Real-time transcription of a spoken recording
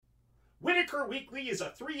Whitaker Weekly is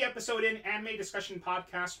a 3-episode anime discussion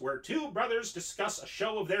podcast where two brothers discuss a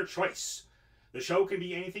show of their choice. The show can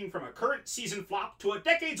be anything from a current season flop to a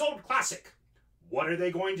decades-old classic. What are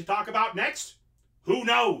they going to talk about next? Who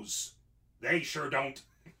knows? They sure don't.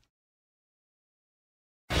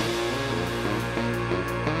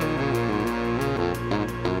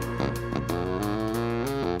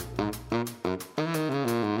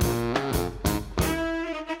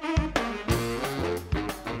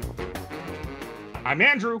 I'm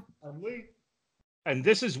Andrew. I'm Lee. And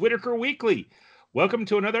this is Whitaker Weekly. Welcome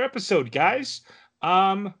to another episode, guys.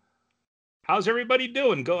 How's everybody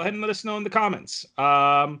doing? Go ahead and let us know in the comments.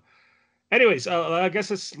 Anyways, I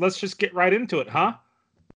guess let's just get right into it, huh?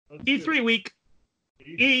 E3 week.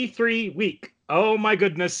 E3 week. Oh my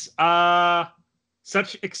goodness.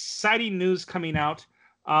 Such exciting news coming out.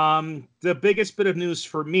 The biggest bit of news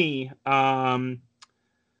for me,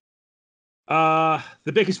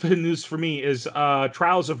 is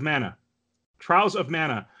Trials of Mana. Trials of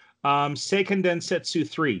Mana, Seiken Densetsu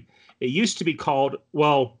 3. It used to be called,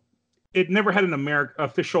 well, it never had an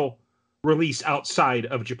official release outside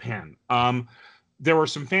of Japan. There were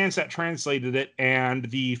some fans that translated it, and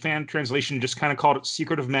the fan translation just kind of called it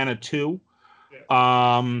Secret of Mana 2.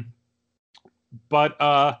 Yeah.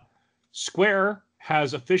 But Square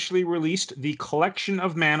has officially released the Collection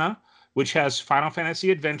of Mana, which has Final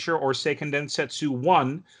Fantasy Adventure or Seiken Densetsu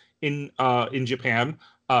 1 in Japan,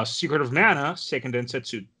 Secret of Mana, Seiken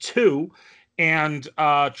Densetsu 2, and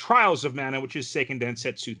Trials of Mana, which is Seiken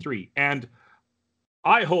Densetsu 3. And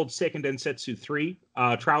I hold Seiken Densetsu 3,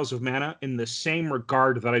 Trials of Mana, in the same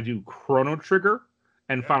regard that I do Chrono Trigger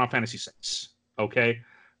and Final Fantasy 6. Okay?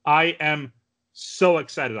 I am so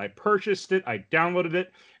excited. I purchased it, I downloaded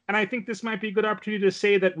it, and I think this might be a good opportunity to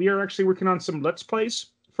say that we are actually working on some Let's Plays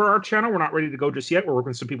for our channel. We're not ready to go just yet. We're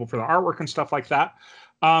working with some people for the artwork and stuff like that.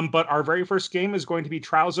 But our very first game is going to be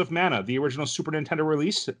Trials of Mana, the original Super Nintendo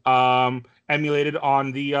release, emulated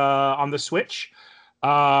on the Switch.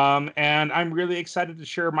 And I'm really excited to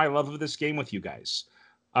share my love of this game with you guys.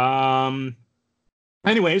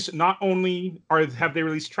 Anyways, not only have they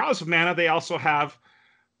released Trials of Mana, they also have...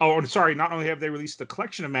 Oh, I'm sorry. Not only have they released the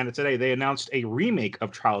Collection of Mana today, they announced a remake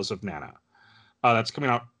of Trials of Mana. That's coming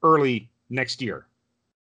out early next year.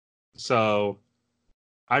 So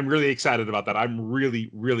I'm really excited about that. I'm really,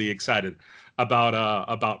 really excited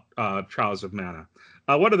about Trials of Mana.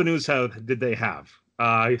 What other news did they have?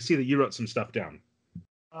 I see that you wrote some stuff down.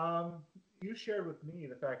 You shared with me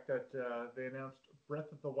the fact that they announced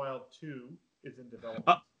Breath of the Wild 2 is in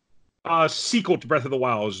development. Sequel to Breath of the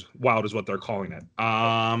Wild is what they're calling it.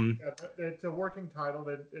 It's a working title.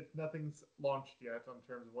 Nothing's launched yet in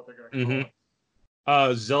terms of what they're going to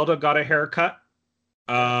call it. Zelda got a haircut.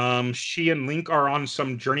 She and Link are on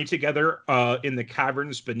some journey together in the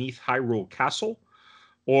caverns beneath Hyrule Castle.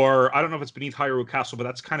 Or, I don't know if it's beneath Hyrule Castle, but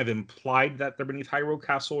that's kind of implied that they're beneath Hyrule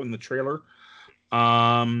Castle in the trailer.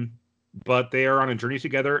 But they are on a journey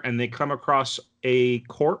together, and they come across a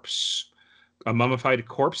corpse, a mummified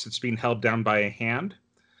corpse that's being held down by a hand.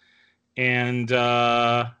 And it's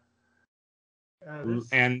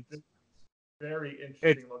very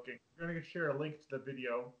interesting looking. We're going to share a link to the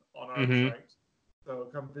video on our site. So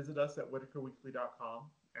come visit us at whitakerweekly.com,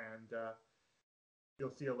 and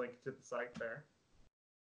you'll see a link to the site there.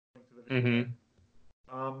 Link to the video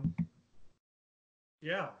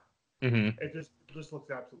there. It just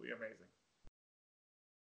looks absolutely amazing.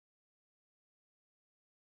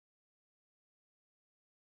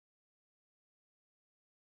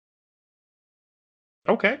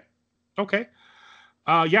 Okay.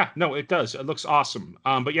 No, it does. It looks awesome.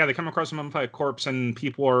 But yeah, they come across a mummified corpse, and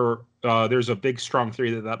people are there's a big, strong theory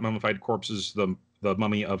that mummified corpse is the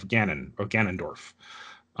mummy of Ganon or Ganondorf.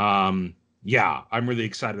 Yeah, I'm really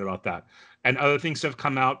excited about that. And other things have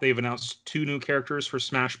come out. They've announced 2 new characters for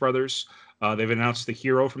Smash Brothers. They've announced the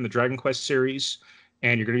hero from the Dragon Quest series,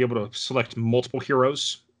 and you're going to be able to select multiple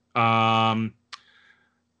heroes. And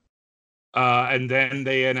then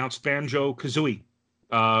they announced Banjo-Kazooie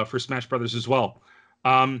for Smash Brothers as well.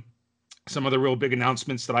 Some other real big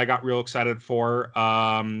announcements that I got real excited for.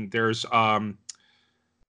 There's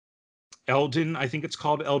Elden, I think it's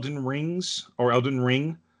called Elden Rings or Elden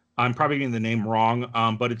Ring. I'm probably getting the name wrong,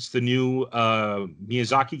 but it's the new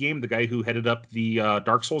Miyazaki game, the guy who headed up the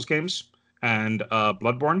Dark Souls games and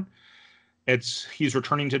Bloodborne. He's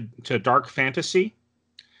returning to dark fantasy,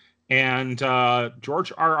 and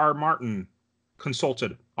George R.R. Martin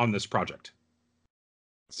consulted on this project.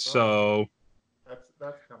 So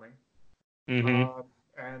that's coming. Mm-hmm.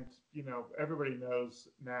 And everybody knows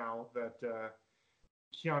now that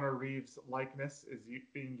Keanu Reeves' likeness is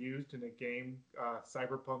being used in a game,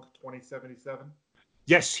 Cyberpunk 2077?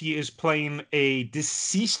 Yes, he is playing a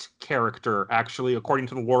deceased character, actually, according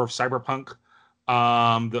to the lore of Cyberpunk,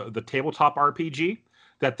 the tabletop RPG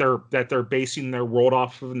that they're basing their world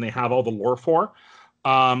off of, and they have all the lore for.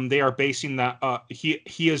 They are basing that.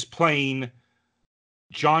 He is playing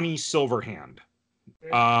Johnny Silverhand.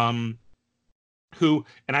 Who,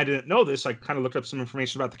 and I didn't know this, I kind of looked up some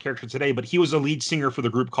information about the character today, but he was a lead singer for the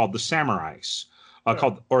group called the Samurais,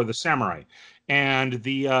 the Samurai. And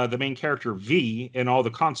the main character V, in all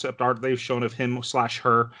the concept art they've shown of him /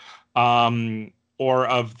 her, or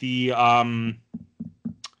of the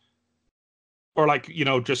or like,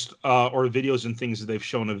 just or videos and things that they've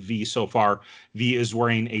shown of V so far, V is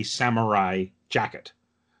wearing a samurai jacket.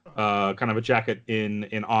 Kind of a jacket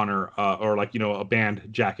in honor, or like, a band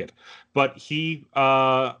jacket. But he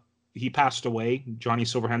passed away. Johnny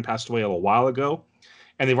Silverhand passed away a little while ago,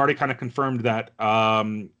 and they've already kind of confirmed that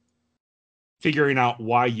figuring out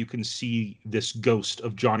why you can see this ghost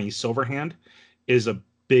of Johnny Silverhand is a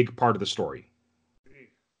big part of the story.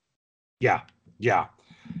 Yeah.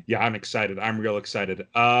 I'm excited. I'm real excited.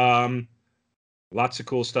 Lots of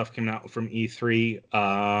cool stuff coming out from E3.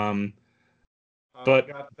 But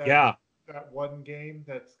that one game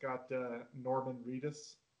that's got Norman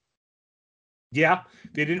Reedus. Yeah,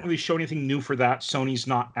 they didn't really show anything new for that. Sony's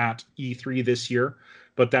not at E3 this year,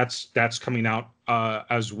 but that's coming out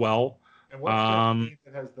as well. And what's that game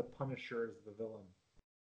that has the Punisher as the villain?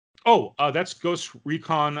 Oh, that's Ghost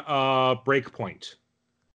Recon Breakpoint.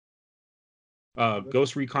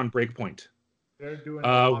 Ghost Recon Breakpoint. They're doing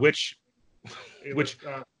which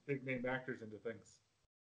big name actors into things.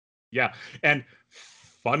 Yeah, and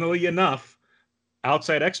funnily enough,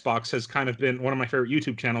 Outside Xbox has kind of been one of my favorite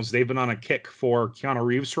YouTube channels. They've been on a kick for Keanu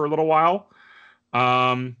Reeves for a little while.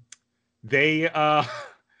 They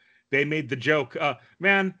made the joke,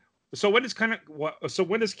 man. So when does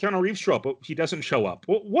Keanu Reeves show up? Well, he doesn't show up.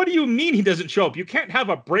 Well, what do you mean he doesn't show up? You can't have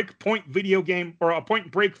a Breakpoint video game or a Point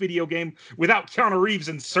Break video game without Keanu Reeves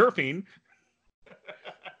and surfing.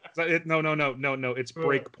 No. It's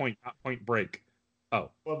Breakpoint, not Point Break. Oh,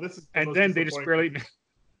 well, this is. And then they just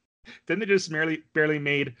barely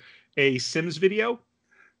made a Sims video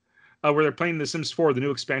where they're playing The Sims 4, the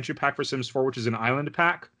new expansion pack for Sims 4, which is an island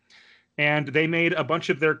pack, and they made a bunch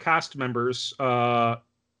of their cast members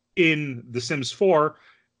in The Sims 4,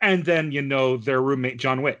 and then their roommate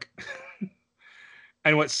John Wick.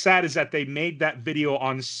 And what's sad is that they made that video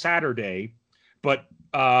on Saturday, but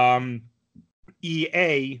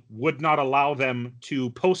EA would not allow them to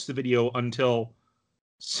post the video until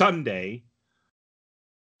Sunday,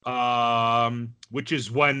 which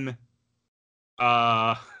is when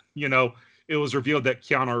it was revealed that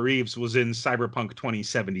Keanu Reeves was in Cyberpunk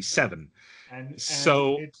 2077. And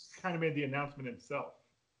so it kind of made the announcement himself.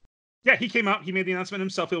 Yeah, he came out. He made the announcement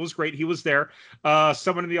himself. It was great. He was there.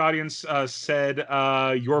 Someone in the audience said,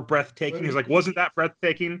 "You're breathtaking." He's like, "Wasn't that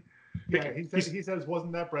breathtaking?" Yeah, he says,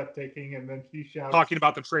 "Wasn't that breathtaking?" And then he shouts, talking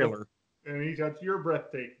about the trailer. And he shouts, "You're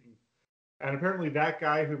breathtaking." And apparently that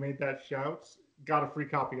guy who made that shout got a free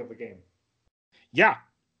copy of the game. Yeah.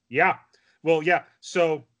 Well, yeah.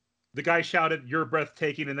 So the guy shouted, "You're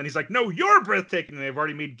breathtaking," and then he's like, "No, you're breathtaking." And they've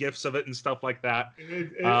already made GIFs of it and stuff like that.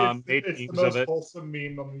 It's the most wholesome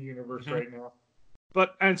meme on the universe right now.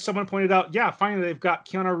 And someone pointed out, yeah, finally they've got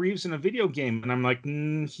Keanu Reeves in a video game. And I'm like,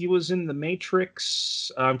 he was in The Matrix.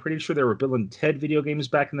 I'm pretty sure there were Bill and Ted video games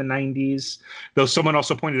back in the 90s. Though someone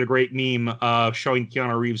also pointed a great meme showing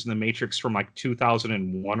Keanu Reeves in The Matrix from like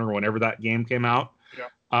 2001 or whenever that game came out.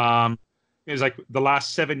 Yeah. It's like the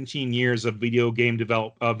last 17 years of video game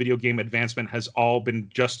advancement has all been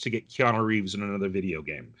just to get Keanu Reeves in another video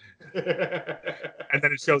game. And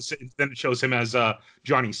then it shows him as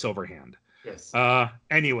Johnny Silverhand. Yes.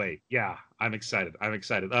 Anyway, yeah, I'm excited.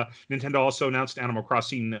 Nintendo also announced Animal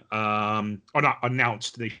Crossing. Or not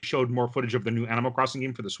announced. They showed more footage of the new Animal Crossing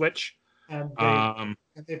game for the Switch. And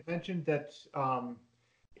they've mentioned that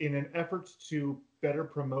in an effort to better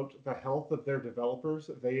promote the health of their developers,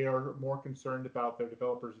 they are more concerned about their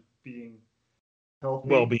developers being healthy,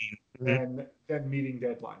 well-being, than meeting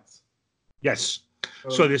deadlines. Yes.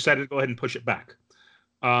 So they decided to go ahead and push it back.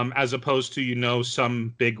 As opposed to,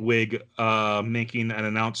 some big wig making an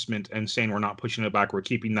announcement and saying we're not pushing it back, we're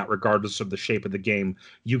keeping that regardless of the shape of the game.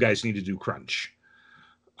 You guys need to do crunch.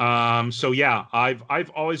 So yeah,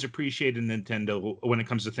 I've always appreciated Nintendo when it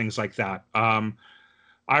comes to things like that.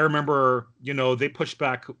 I remember, they pushed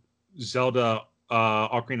back Zelda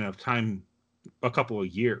Ocarina of Time a couple of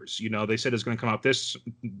years. They said it's going to come out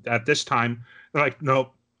at this time. They're like,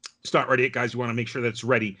 nope, it's not ready yet, guys. We want to make sure that it's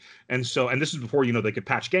ready. And this is before, they could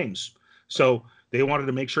patch games. So they wanted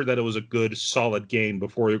to make sure that it was a good, solid game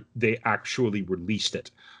before they actually released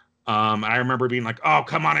it. I remember being like, oh,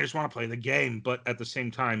 come on, I just want to play the game. But at the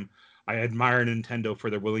same time, I admire Nintendo for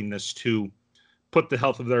their willingness to put the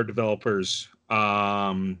health of their developers.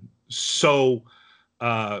 Just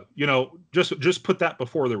put that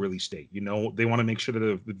before the release date. They want to make sure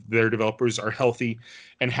that their developers are healthy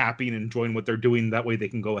and happy and enjoying what they're doing. That way they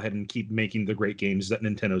can go ahead and keep making the great games that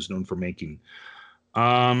Nintendo's known for making.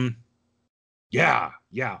 Yeah.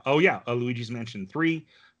 Oh, yeah. Luigi's Mansion 3.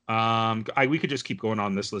 We could just keep going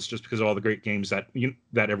on this list just because of all the great games that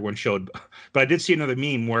everyone showed. But I did see another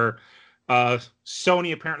meme where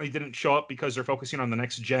Sony apparently didn't show up because they're focusing on the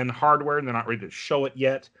next gen hardware and they're not ready to show it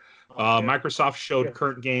yet. Microsoft showed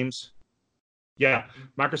current games. Yeah,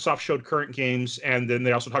 Microsoft showed current games, and then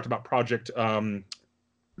they also talked about Project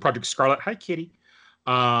Scarlet. Hi, Kitty.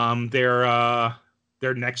 Their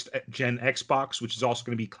next gen Xbox, which is also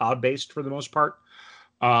going to be cloud based for the most part.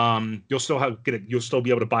 You'll still be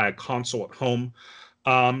able to buy a console at home.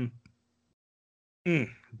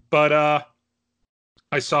 But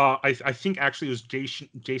I think actually it was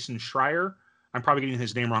Jason Schreier. I'm probably getting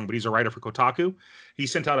his name wrong, but he's a writer for Kotaku. He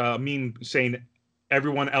sent out a meme saying,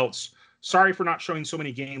 everyone else, sorry for not showing so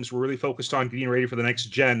many games. We're really focused on getting ready for the next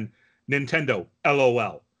gen. Nintendo,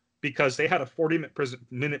 LOL. Because they had a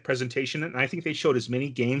 40-minute presentation, and I think they showed as many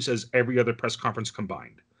games as every other press conference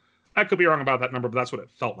combined. I could be wrong about that number, but that's what it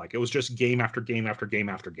felt like. It was just game after game after game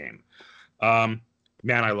after game. Man,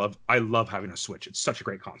 I love having a Switch. It's such a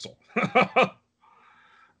great console.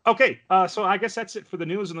 Okay, so I guess that's it for the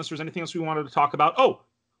news, unless there's anything else we wanted to talk about. Oh,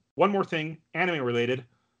 one more thing, anime related.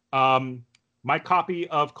 My copy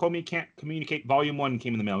of Komi Can't Communicate Volume 1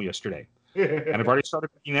 came in the mail yesterday. And I've already started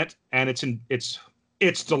reading it, and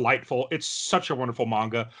it's delightful. It's such a wonderful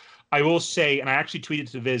manga. I will say, and I actually tweeted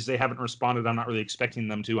to Viz, they haven't responded. I'm not really expecting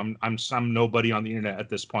them to. I'm some nobody on the internet at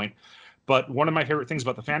this point. But one of my favorite things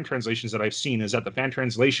about the fan translations that I've seen is that the fan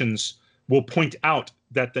translations will point out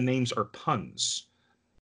that the names are puns.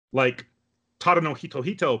 Like Tadano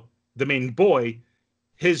Hitohito, the main boy,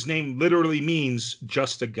 his name literally means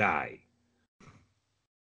just a guy.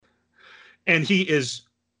 And he is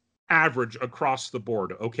average across the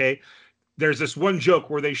board, okay? There's this one joke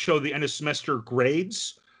where they show the end of semester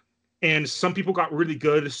grades, and some people got really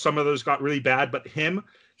good, some of those got really bad, but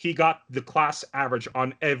he got the class average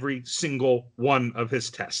on every single one of his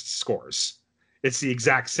test scores. It's the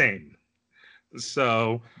exact same.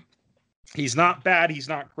 So he's not bad, he's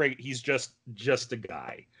not great, he's just a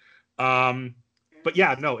guy. But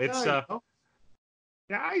yeah, no, it's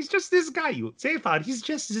yeah, he's just this guy, you say it, he's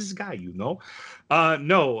just this guy,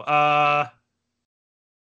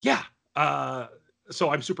 so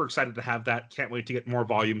I'm super excited to have that. Can't wait to get more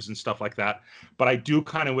volumes and stuff like that. But I do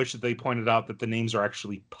kind of wish that they pointed out that the names are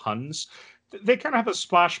actually puns. They kind of have a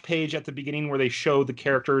splash page at the beginning where they show the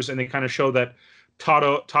characters and they kind of show that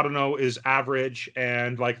Tadano is average,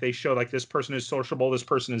 and like they show like this person is sociable, this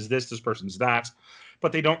person is this person's that,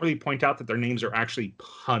 but they don't really point out that their names are actually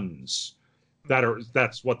puns.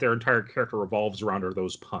 That's what their entire character revolves around, are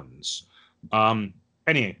those puns.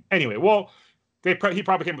 Anyway, well, he probably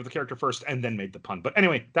came up with the character first and then made the pun. But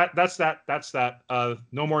anyway, that's that.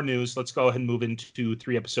 No more news. Let's go ahead and move into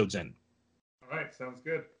 3 episodes in. All right, sounds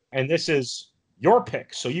good. And this is your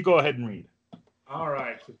pick, so you go ahead and read. All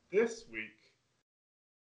right, so this week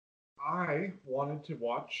I wanted to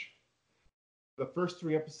watch the first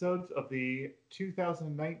 3 episodes of the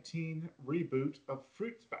 2019 reboot of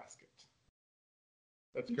Fruits Basket.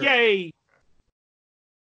 That's correct. Yay!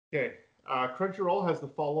 Okay. Crunchyroll has the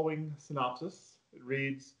following synopsis. It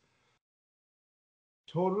reads,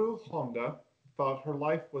 Toru Honda thought her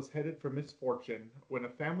life was headed for misfortune when a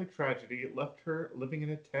family tragedy left her living in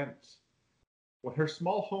a tent. When her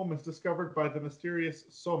small home is discovered by the mysterious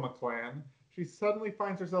Soma clan, she suddenly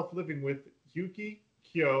finds herself living with Yuki,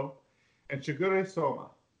 Kyo, and Shigure Soma.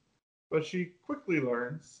 But she quickly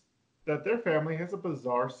learns that their family has a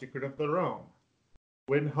bizarre secret of their own.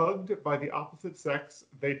 When hugged by the opposite sex,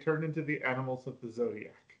 they turn into the animals of the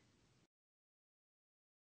zodiac.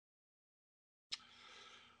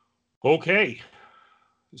 Okay,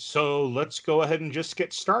 so let's go ahead and just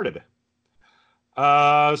get started.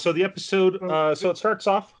 So the episode, so it starts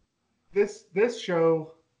off. This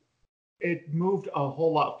show, it moved a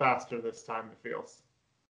whole lot faster this time, it feels.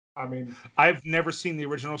 I mean, I've never seen the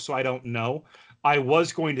original, so I don't know. I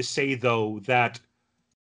was going to say, though, that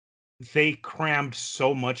they crammed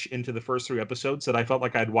so much into the first 3 episodes that I felt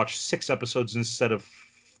like I'd watched 6 episodes instead of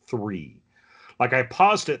 3. Like, I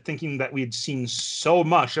paused it thinking that we had seen so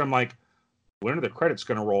much. And I'm like, when are the credits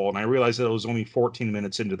going to roll? And I realized that it was only 14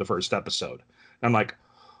 minutes into the first episode. And I'm like,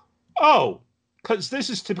 oh, because this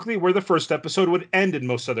is typically where the first episode would end in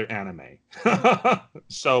most other anime.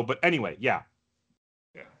 So, but anyway, yeah.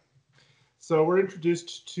 Yeah. So we're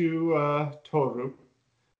introduced to Toru,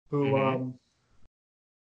 who is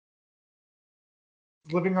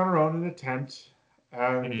living on her own in a tent,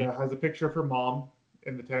 and has a picture of her mom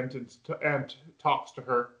in the tent, and talks to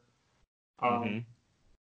her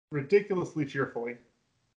ridiculously cheerfully.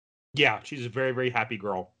 Yeah, she's a very, very happy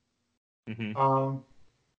girl. What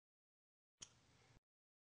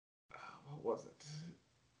was it?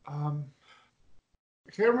 I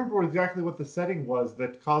can't remember exactly what the setting was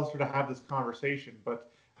that caused her to have this conversation,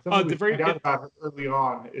 but something we find out about her early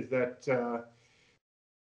on is that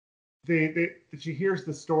she hears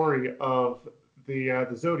the story of the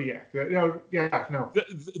Zodiac.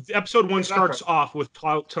 The episode 1 starts off with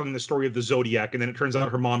telling the story of the Zodiac, and then it turns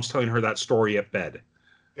out her mom's telling her that story at bed.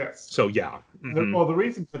 Yes. So yeah. Well, the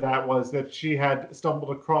reason for that was that she had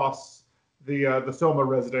stumbled across the Soma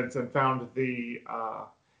residence and found the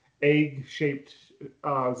egg-shaped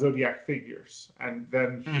Zodiac figures, and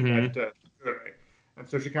then she met Shigure. And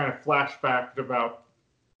so she kind of flashbacked about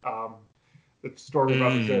the story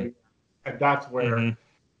about the Zodiac, and that's where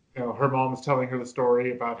her mom was telling her the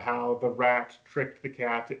story about how the rat tricked the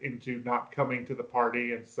cat into not coming to the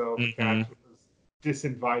party, and so the cat was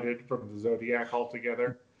disinvited from the Zodiac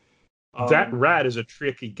altogether. That rat is a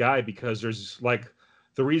tricky guy because there's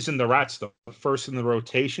the reason the rat's the first in the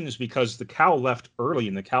rotation is because the cow left early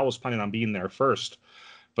and the cow was planning on being there first,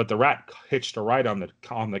 but the rat hitched a ride on the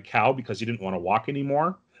cow because he didn't want to walk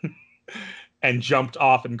anymore, and jumped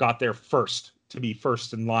off and got there first to be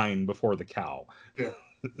first in line before the cow. Yeah.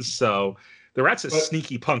 So the rat's a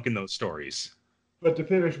sneaky punk in those stories. But to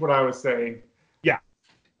finish what I was saying, yeah,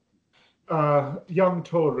 young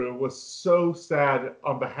Toru was so sad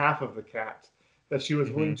on behalf of the cat that she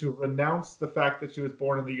was willing to renounce the fact that she was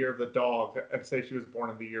born in the year of the dog and say she was born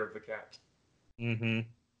in the year of the cat.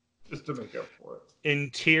 Just to make up for it.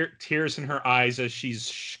 In tears in her eyes as she's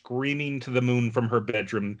screaming to the moon from her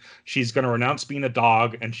bedroom, she's going to renounce being a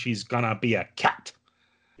dog and she's going to be a cat.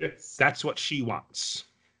 Yes. That's what she wants.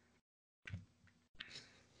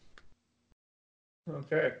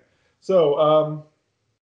 Okay. So,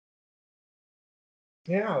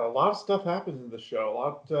 yeah, a lot of stuff happens in the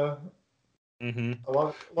show. A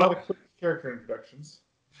lot of quick character introductions.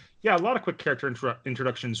 Yeah, a lot of quick character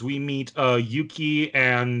introductions. We meet Yuki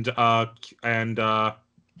and Shigure.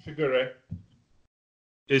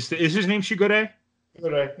 Is his name Shigure?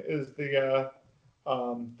 Shigure is the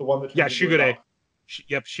one that. Yeah, Shigure.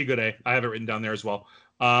 Yep, Shigure. I have it written down there as well.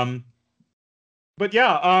 But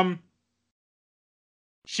yeah,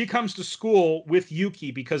 she comes to school with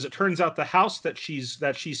Yuki because it turns out the house that she's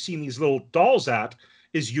seen these little dolls at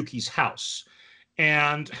is Yuki's house,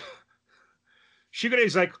 and Shigure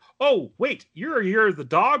is like, "Oh, wait, you're the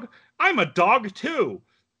dog? I'm a dog too,"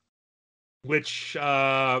 which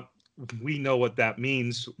we know what that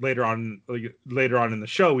means later on in the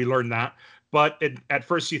show. We learn that, but at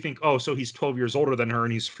first you think, oh, so he's 12 years older than her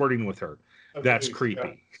and he's flirting with her. That's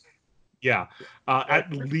creepy. Yeah,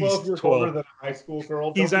 at least 12 older than a high school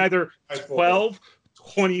girl. He's either 12,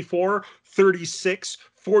 24, 36,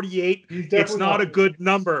 48. It's not a good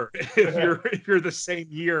number if you're the same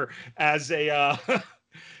year as a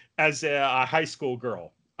high school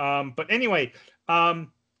girl. But anyway,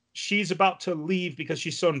 she's about to leave because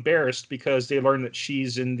she's so embarrassed because they learn that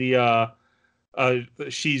she's in the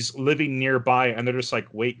she's living nearby, and they're just like,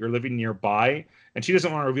 wait, you're living nearby? And she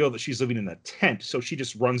doesn't want to reveal that she's living in a tent, so she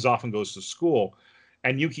just runs off and goes to school,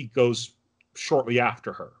 and Yuki goes shortly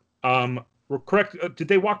after her. We're correct. Did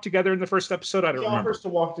they walk together in the first episode? I don't remember. They offers to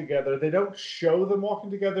walk together. They don't show them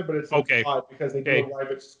walking together, but it's implied because they do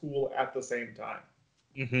arrive at school at the same time.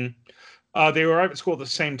 They arrive at school at the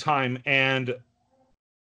same time, and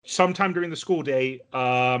sometime during the school day,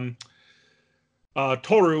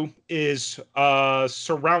 Toru is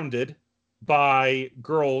surrounded by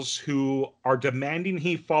girls who are demanding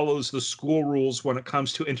he follows the school rules when it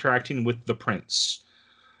comes to interacting with the prince.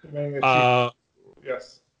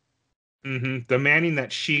 Yes. Demanding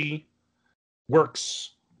that she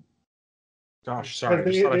works. Gosh, sorry.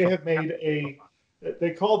 They have made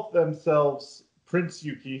they called themselves Prince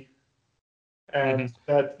Yuki, and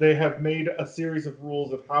that they have made a series of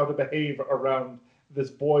rules of how to behave around this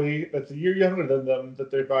boy that's a year younger than them that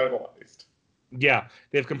they've idolized. Yeah,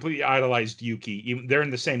 they've completely idolized Yuki. They're in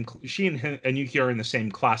the same. She and Yuki are in the same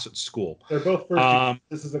class at school. They're both first years.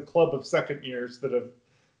 This is a club of second years that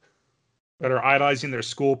are idolizing their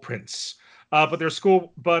school prince. But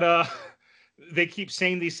they keep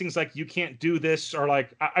saying these things like, you can't do this, or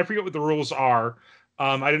like, I forget what the rules are.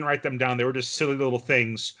 I didn't write them down. They were just silly little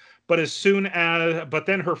things. But but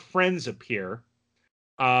then her friends appear.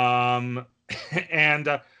 And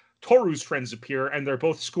Toru's friends appear, and they're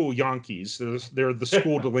both school Yankees. They're the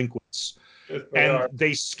school delinquents. Yes,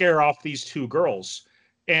 They scare off these two girls.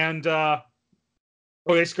 And,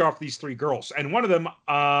 they scare off these three girls. And one of them,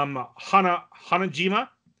 Hanajima,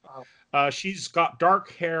 she's got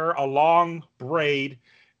dark hair, a long braid,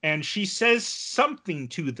 and she says something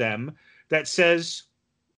to them that says,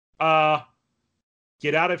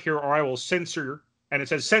 get out of here or I will censor, and it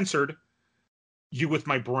says censored, you with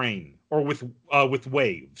my brain, or with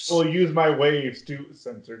waves. We'll use my waves to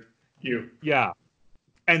censor you. Yeah.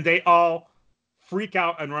 And they all freak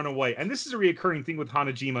out and run away. And this is a reoccurring thing with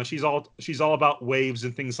Hanajima. She's all about waves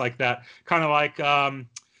and things like that. Kind of like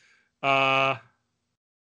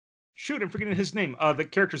shoot, I'm forgetting his name, the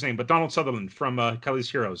character's name, but Donald Sutherland from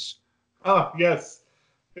Kelly's Heroes. Oh, yes.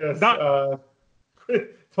 Yes. Don't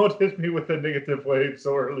hit me with the negative wave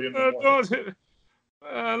so early in the morning.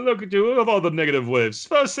 Look at you with all the negative waves.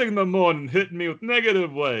 First thing in the morning, hitting me with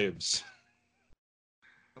negative waves.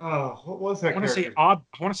 Oh, what was that? I want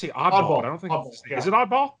to say Oddball, but I don't think it's, yeah. Is it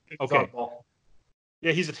Oddball? Okay. Oddball.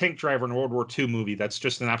 Yeah, he's a tank driver in a World War II movie. That's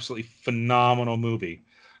just an absolutely phenomenal movie.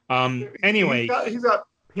 Anyway, he's got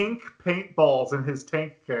pink paintballs in his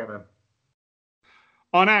tank cannon.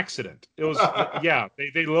 On accident. It was yeah.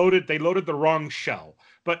 They loaded the wrong shell.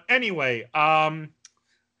 But anyway,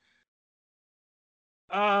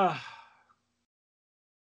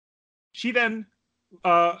 she then,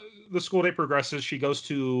 the school day progresses. She goes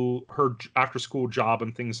to her after-school job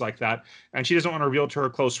and things like that, and she doesn't want to reveal to her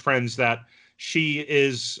close friends that she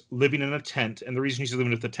is living in a tent. And the reason she's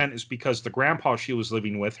living in the tent is because the grandpa she was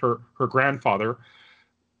living with, her grandfather,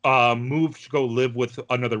 moved to go live with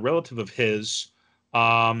another relative of his,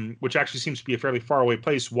 which actually seems to be a fairly far away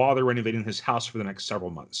place, while they're renovating his house for the next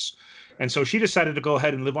several months. And so she decided to go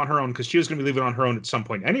ahead and live on her own, because she was going to be living on her own at some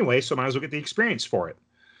point anyway, so might as well get the experience for it.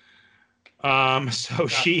 So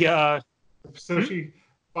she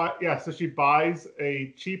buys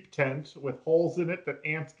a cheap tent with holes in it that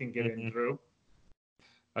ants can get in through.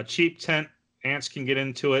 A cheap tent, ants can get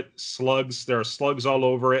into it. Slugs, there are slugs all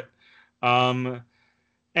over it. And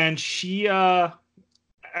she, as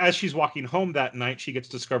she's walking home that night, she gets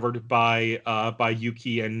discovered by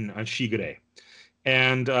Yuki and Shigure.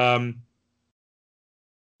 And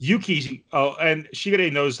Yuki, and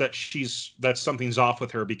Shigure knows that something's off with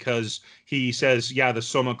her, because he says, yeah, the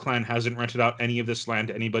Soma clan hasn't rented out any of this land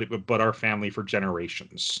to anybody but our family for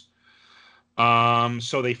generations.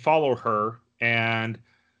 So they follow her, and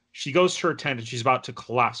she goes to her tent, and she's about to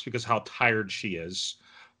collapse because of how tired she is.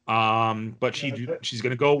 But she's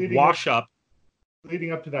going to go wash up.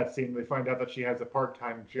 Leading up to that scene, they find out that she has a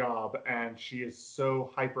part-time job, and she is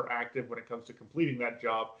so hyperactive when it comes to completing that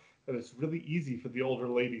job that it's really easy for the older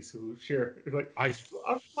ladies who share. Like, life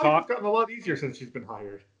has gotten a lot easier since she's been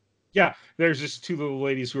hired. Yeah, there's just two little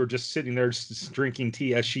ladies who are just sitting there just drinking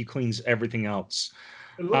tea as she cleans everything else.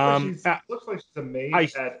 It looks like she's a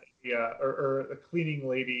maid or a cleaning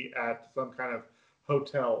lady at some kind of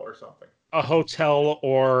hotel or something. A hotel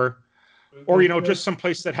or just some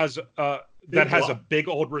place that has a big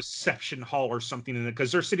old reception hall or something in it,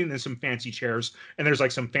 because they're sitting in some fancy chairs, and there's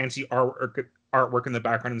like some fancy artwork in the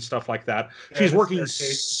background and stuff like that. Yeah, she's working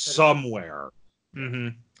somewhere.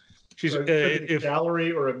 Mm-hmm. She's a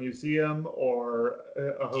gallery or a museum or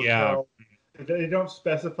a hotel. Yeah. They don't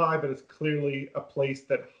specify, but it's clearly a place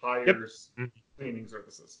that hires cleaning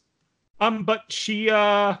services. But she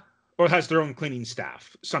or has their own cleaning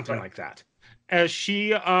staff, something like that. As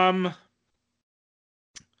she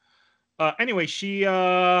anyway, she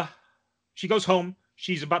goes home.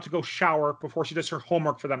 She's about to go shower before she does her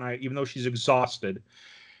homework for that night, even though she's exhausted.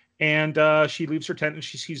 And she leaves her tent, and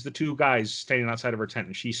she sees the two guys standing outside of her tent,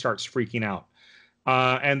 and she starts freaking out.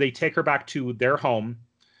 And they take her back to their home,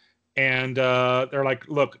 and they're like,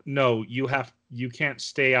 "Look, no, you can't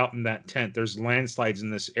stay out in that tent. There's landslides in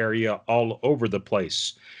this area all over the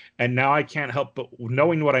place." And now I can't help but,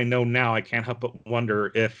 knowing what I know now, I can't help but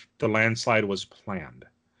wonder if the landslide was planned.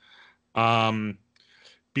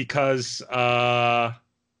 Because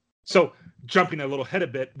so jumping a little ahead a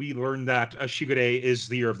bit, we learned that Shigure is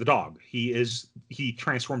the year of the dog. He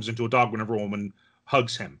transforms into a dog whenever a woman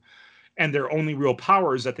hugs him, and their only real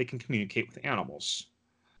power is that they can communicate with animals.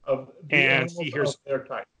 Animals of their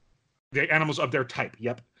type. The animals of their type.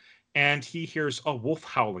 Yep. And he hears a wolf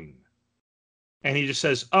howling, and he just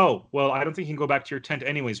says, "Oh, well, I don't think you can go back to your tent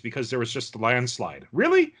anyways, because there was just a landslide."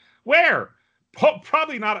 Really? Where?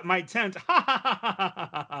 Probably not at my tent.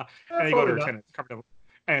 And you go to her tent,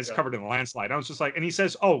 it's covered in a landslide. I was just like, and he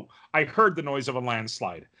says, "Oh, I heard the noise of a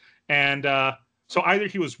landslide." And so either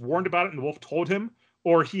he was warned about it and the wolf told him,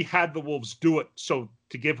 or he had the wolves do it so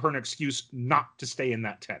to give her an excuse not to stay in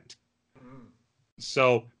that tent.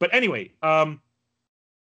 So, but anyway,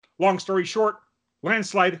 long story short,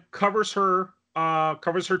 landslide covers her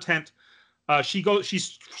tent. She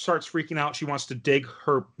starts freaking out. She wants to dig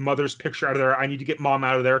her mother's picture out of there. I need to get mom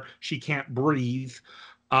out of there. She can't breathe.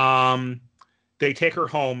 They take her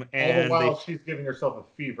home, and all the while she's giving herself a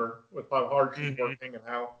fever with how hard she's working and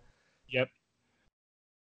how. Yep.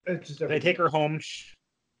 It's just they take her home.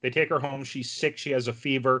 She's sick. She has a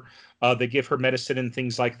fever. They give her medicine and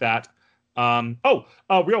things like that.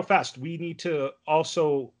 Real fast. We need to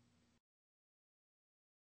also.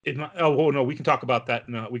 No, we can talk about that.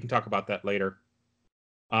 No, we can talk about that later.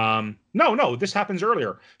 No, this happens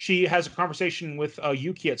earlier. She has a conversation with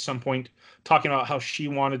Yuki at some point, talking about how she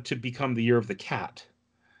wanted to become the year of the cat.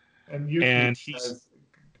 And Yuki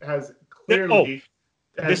has clearly.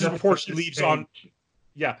 This is before she leaves on.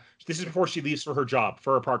 Yeah, this is before she leaves for her job,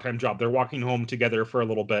 for a part-time job. They're walking home together for a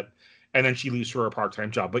little bit, and then she leaves for a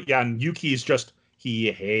part-time job. But yeah, and Yuki's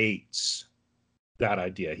he hates that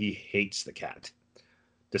idea. He hates the cat,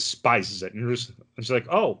 despises it, and she's like,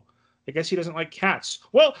 "Oh, I guess he doesn't like cats.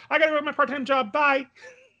 Well, I gotta go to my part-time job. Bye."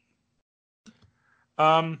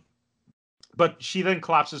 But she then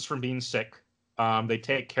collapses from being sick. They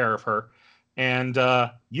take care of her, and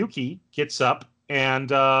Yuki gets up,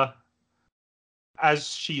 and as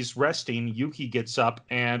she's resting, Yuki gets up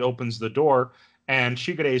and opens the door, and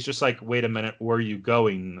Shigure is just like, "Wait a minute, where are you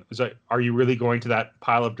going? Are you really going to that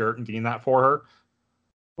pile of dirt and getting that for her?"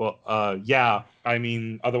 Well, yeah. I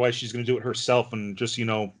mean, otherwise she's going to do it herself and just,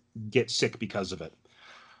 get sick because of it.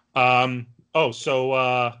 How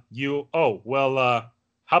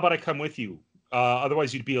about I come with you?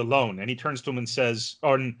 Otherwise you'd be alone. And he turns to him and says,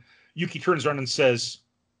 and Yuki turns around and says,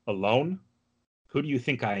 "Alone? Who do you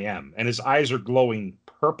think I am?" And his eyes are glowing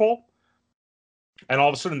purple. And all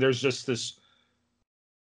of a sudden there's just this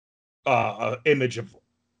image of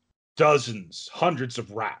dozens, hundreds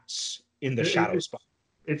of rats in the shadows behind.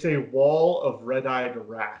 It's a wall of red-eyed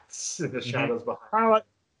rats in the shadows behind.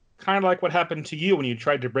 Kind of like what happened to you when you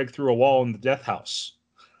tried to break through a wall in the death house.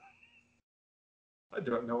 I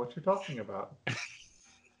don't know what you're talking about.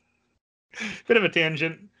 Bit of a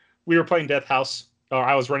tangent. We were playing Death House, or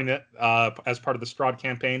I was running it as part of the Strahd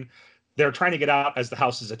campaign. They're trying to get out as the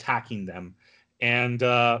house is attacking them. And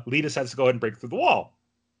Letus has to go ahead and break through the wall.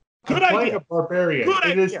 Good idea. Playing a barbarian.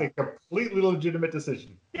 It is a completely legitimate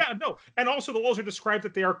decision. Yeah, no. And also the walls are described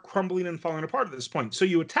that they are crumbling and falling apart at this point. So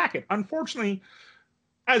you attack it. Unfortunately,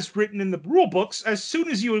 as written in the rule books, as soon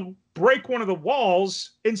as you break one of the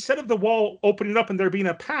walls, instead of the wall opening up and there being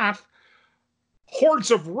a path,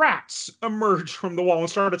 hordes of rats emerge from the wall and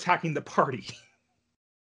start attacking the party.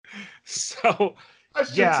 So I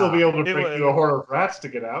should still be able to break through a horde of rats to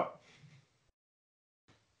get out.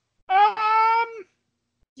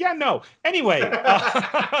 Yeah, no. Anyway.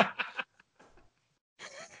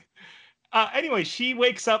 Anyway, she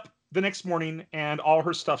wakes up the next morning and all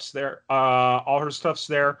her stuff's there.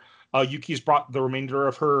 Yuki's brought the remainder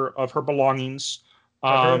of her belongings.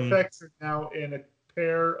 Her effects are now in a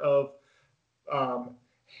pair of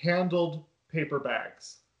handled paper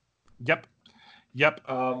bags. Yep.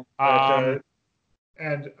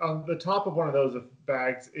 And on the top of one of those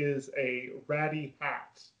bags is a ratty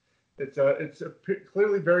hat. It's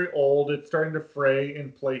clearly very old. It's starting to fray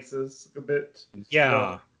in places, a bit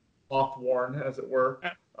moth-worn, as it were.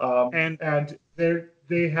 And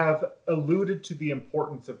they have alluded to the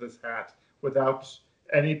importance of this hat without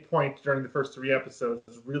any point during the first 3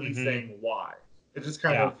 episodes really saying why. It's just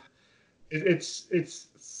kind of it's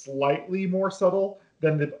slightly more subtle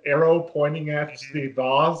than the arrow pointing at the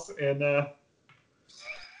vase, and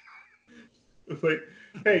it's like,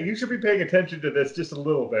 hey, you should be paying attention to this just a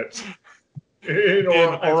little bit.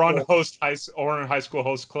 On High School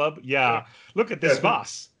Host Club. Yeah. Look at this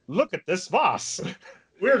vase. Look at this vase.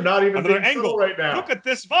 We're not even being subtle right now. Look at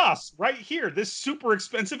this vase right here. This super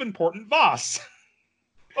expensive, important vase.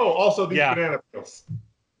 Oh, also these banana peels.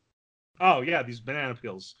 Oh, yeah, these banana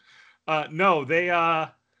peels. No, they...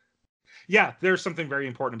 there's something very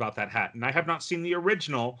important about that hat. And I have not seen the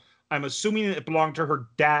original. I'm assuming it belonged to her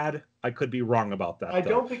dad. I could be wrong about that. I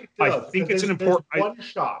don't think it does. I think it's an important...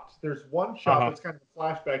 There's one shot that's kind of a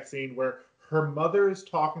flashback scene where her mother is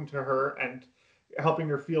talking to her and helping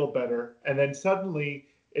her feel better. And then suddenly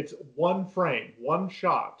it's one frame, one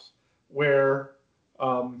shot where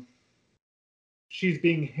she's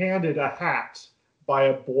being handed a hat by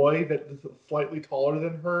a boy that is slightly taller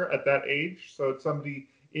than her at that age. So it's somebody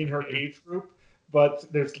in her age group, but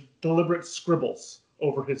there's deliberate scribbles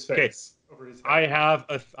over his face, over his head. I have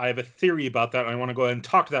a theory about that. I want to go ahead and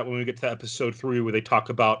talk to that when we get to episode 3, where they talk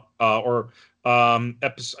about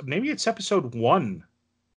episode, maybe it's episode 1.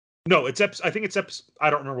 No, I think it's episode. I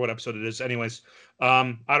don't remember what episode it is. Anyways,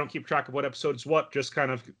 I don't keep track of what episode is what. Just kind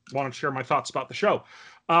of want to share my thoughts about the show.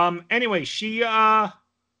 Anyway,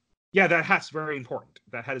 yeah, that's very important.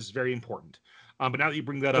 That is very important. But now that you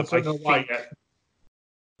bring that up, I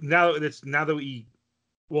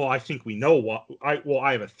think we know why.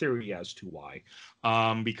 I have a theory as to why.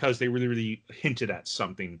 Because they really, really hinted at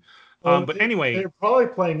something. But anyway, they're probably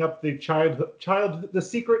playing up the the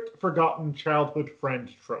secret forgotten childhood friend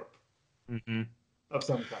trope of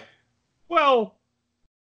some kind. Well,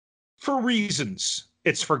 for reasons,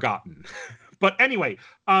 it's forgotten. But anyway,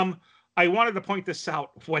 I wanted to point this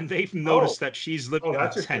out when they've noticed that she's living in a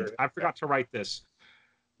tent. I forgot to write this.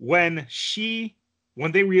 When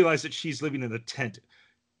they realize that she's living in a tent,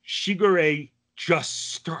 Shigure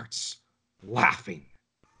just starts laughing.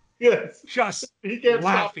 Yes, he can't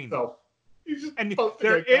laughing. Stop himself. And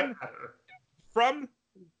they're in from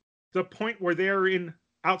the point where they're in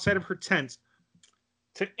outside of her tent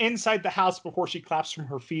to inside the house before she collapses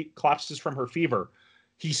from her fever.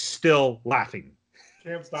 He's still laughing.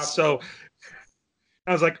 Can't stop. So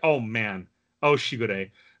I was like, oh man, oh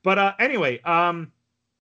Shigure. But anyway, I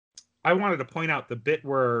wanted to point out the bit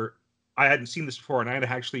where I hadn't seen this before, and I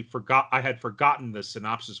had forgotten the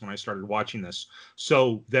synopsis when I started watching this.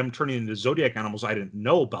 So them turning into zodiac animals, I didn't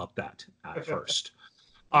know about that at first.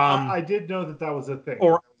 I did know that was a thing. That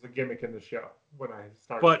was a gimmick in the show when I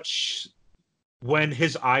started. But when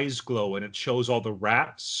his eyes glow and it shows all the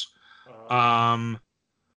rats,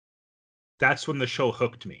 that's when the show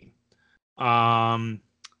hooked me.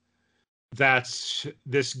 That's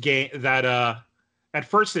this game that at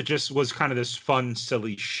first it just was kind of this fun,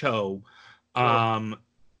 silly show.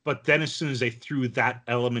 But then as soon as they threw that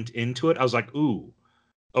element into it, I was like, ooh,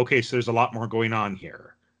 okay, so there's a lot more going on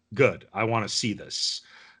here. Good. I want to see this.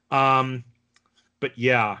 But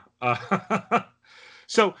yeah.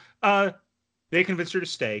 So they convince her to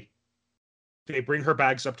stay. They bring her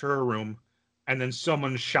bags up to her room, and then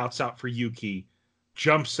someone shouts out for Yuki,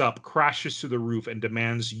 jumps up, crashes through the roof, and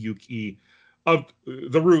demands Yuki of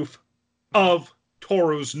the roof of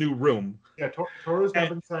Toru's new room. Yeah, Toru's now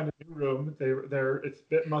been signed a new room. It's a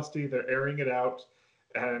bit musty. They're airing it out,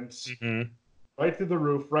 and right through the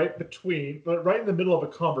roof, right in the middle of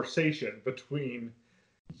a conversation between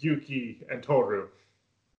Yuki and Toru.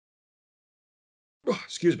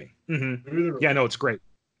 Excuse me. Yeah, no, it's great.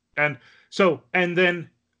 And then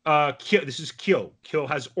Kyo, this is Kyo. Kyo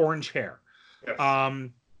has orange hair. Yes.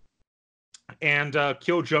 And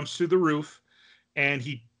Kyo jumps through the roof, and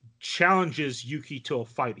he challenges Yuki to a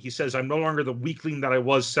fight. He says, I'm no longer the weakling that I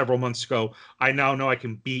was several months ago. I now know I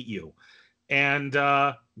can beat you. And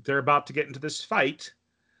they're about to get into this fight.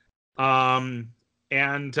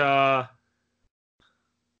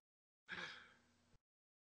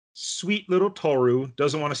 Sweet little Toru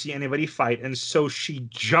doesn't want to see anybody fight, and so she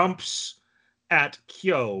jumps at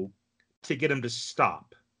Kyo to get him to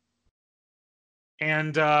stop.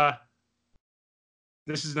 And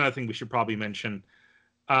this is another thing we should probably mention.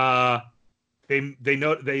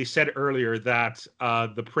 They said earlier that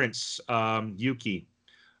the prince, Yuki,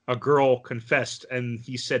 a girl confessed, and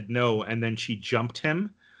he said no, and then she jumped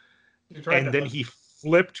him, and then he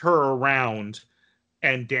flipped her around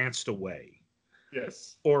and danced away.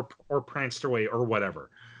 Yes. Or pranced away or whatever.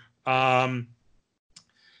 And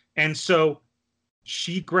so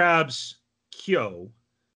she grabs Kyo.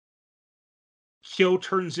 Kyo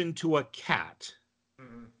turns into a cat.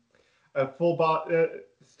 A full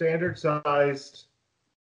standard sized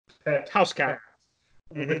pet house cat.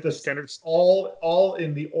 With the standards all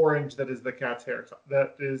in the orange that is the cat's hair.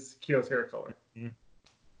 That is Kyo's hair color.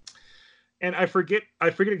 And I forget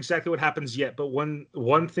exactly what happens yet, but one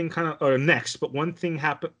thing one thing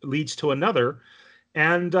leads to another,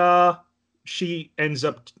 and she ends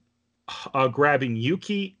up grabbing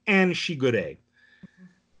Yuki and Shigure,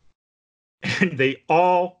 and they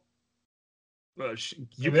all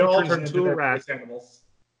Yuki turns into a rat.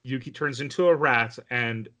 Yuki turns into a rat,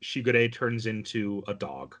 and Shigure turns into a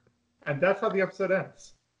dog. And that's how the episode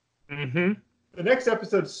ends. Mm-hmm. The next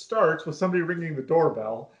episode starts with somebody ringing the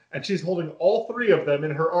doorbell, and she's holding all three of them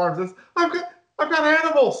in her arms. And says, I've got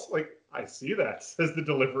animals. Like, I see that, says the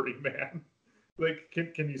delivery man. Like,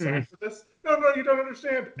 can you sign for this? No, you don't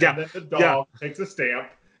understand. Yeah. And then the dog takes a stamp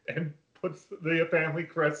and puts the family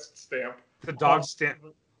crest stamp. The dog stamp.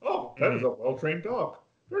 Oh, that is a well-trained dog.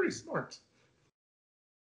 Very smart.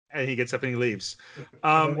 And he gets up and he leaves.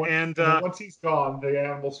 And then once he's gone, the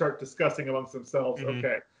animals start discussing amongst themselves. Mhm.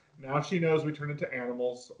 Okay, now she knows we turn into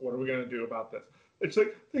animals. What are we going to do about this? It's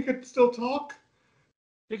like they could still talk.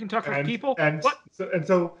 They can talk with And people. and What?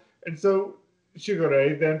 so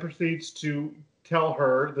Shigure then proceeds to tell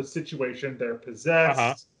her the situation. They're Uh-huh.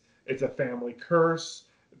 possessed. It's a family curse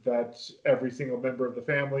that every single member of the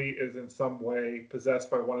family is in some way possessed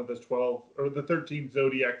by one of the 12 or the 13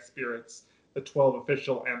 zodiac spirits, the 12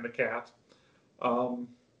 official and the cat. Um,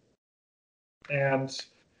 and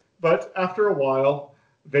but after a while,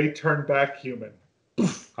 they turn back human.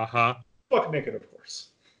 Uh-huh. Buck naked, of course.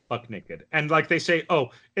 Buck naked. And like they say, oh,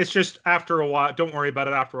 it's just after a while. Don't worry about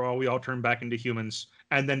it. After a while, we all turn back into humans.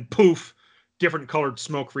 And then poof, different colored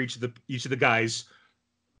smoke for each of the guys.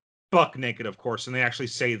 Buck naked, of course. And they actually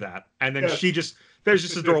say that. And then Yes. there's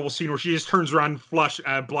this adorable scene where she just turns around,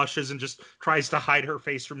 blushes, and just tries to hide her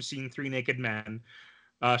face from seeing three naked men.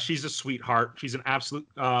 She's a sweetheart. She's an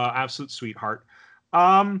absolute sweetheart.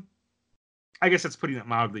 I guess that's putting it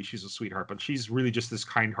mildly. She's a sweetheart, but she's really just this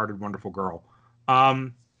kind-hearted, wonderful girl.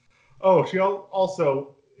 Oh, she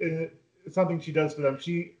also something she does for them.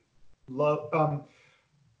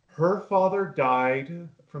 Her father died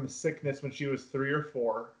from sickness when she was 3 or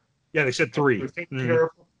 4. Yeah, they said 3. She was taking care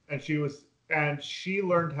of, and she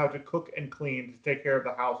learned how to cook and clean to take care of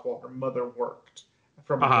the house while her mother worked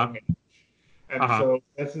from a young age. And so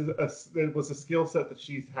it was a skill set that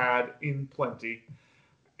she's had in plenty.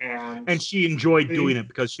 And she enjoyed doing it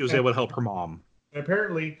because she was able to help her mom. And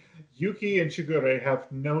apparently, Yuki and Shigure have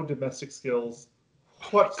no domestic skills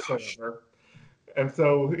whatsoever. And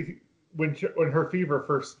so when her fever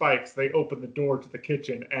first spikes, they open the door to the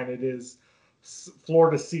kitchen, and it is floor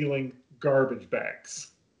to ceiling garbage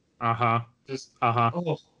bags. And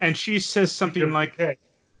she says something like, decay.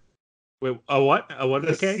 "Wait, a what? A what?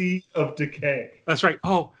 The sea of decay." That's right.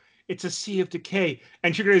 Oh, it's a sea of decay.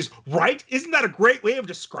 And Shigure is right. Isn't that a great way of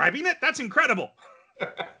describing it? That's incredible.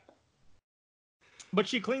 But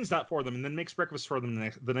she cleans that for them and then makes breakfast for them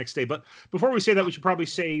the next day. But before we say that, we should probably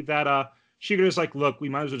say that Shigure's like, look, we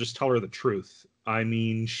might as well just tell her the truth. I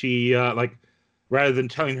mean, she, rather than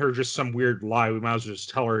telling her just some weird lie, we might as well just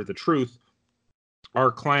tell her the truth.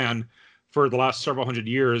 Our clan, for the last several hundred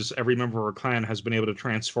years, every member of our clan has been able to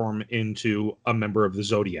transform into a member of the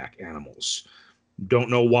Zodiac animals. Don't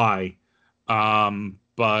know why.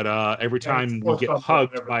 But every time we get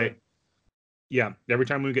hugged by... Yeah, every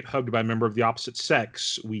time we get hugged by a member of the opposite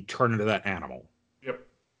sex, we turn into that animal. Yep.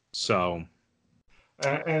 So,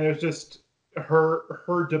 and it's just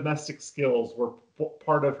her domestic skills were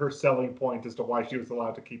part of her selling point as to why she was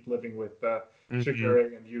allowed to keep living with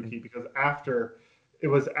Shigure and Yuki. Because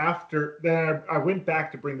then I went back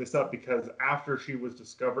to bring this up because after she was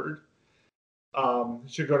discovered,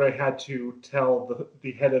 Shigure had to tell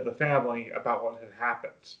the head of the family about what had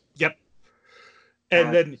happened. Yep.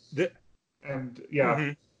 And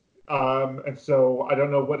so I don't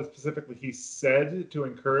know what specifically he said to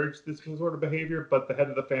encourage this sort of behavior, but the head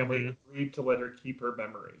of the family agreed to let her keep her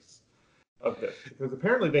memories of this because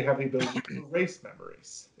apparently they have the ability to erase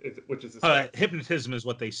memories, which is hypnotism is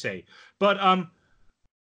what they say. But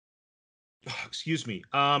excuse me,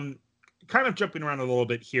 kind of jumping around a little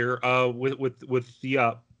bit here with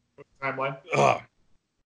the timeline.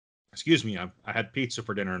 Excuse me, I had pizza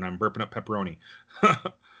for dinner and I'm burping up pepperoni.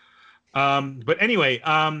 But anyway,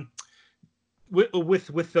 with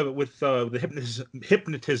the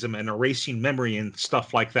hypnotism and erasing memory and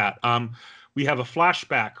stuff like that, we have a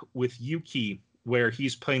flashback with Yuki where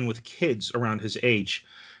he's playing with kids around his age,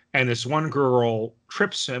 and this one girl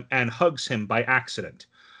trips him and hugs him by accident,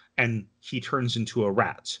 and he turns into a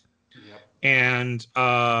rat. Yep. And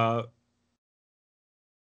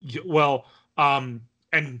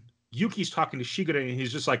and Yuki's talking to Shigure, and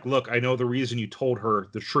he's just like, look, I know the reason you told her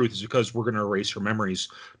the truth is because we're going to erase her memories,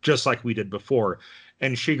 just like we did before.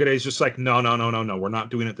 And Shigure is just like, no, we're not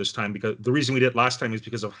doing it this time, because the reason we did it last time is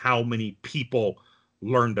because of how many people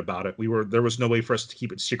learned about it. There was no way for us to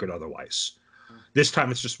keep it secret otherwise. This time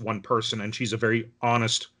it's just one person, and she's a very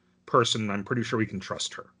honest person, and I'm pretty sure we can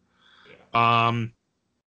trust her. Yeah.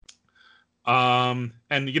 And,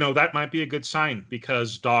 that might be a good sign,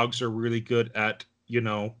 because dogs are really good at,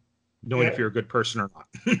 knowing if you're a good person or not.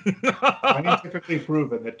 Scientifically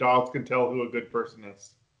proven that dogs can tell who a good person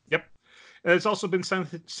is. Yep. And it's also been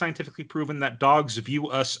scientifically proven that dogs view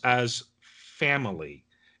us as family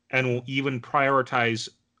and will even prioritize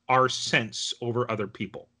our sense over other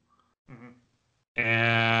people.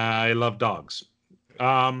 And I love dogs.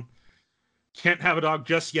 Can't have a dog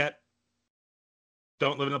just yet.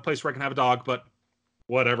 Don't live in a place where I can have a dog, but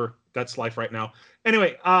whatever. That's life right now.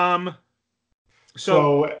 Anyway,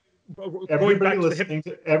 So going back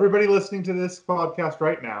everybody listening to this podcast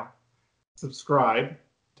right now, subscribe,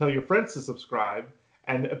 tell your friends to subscribe,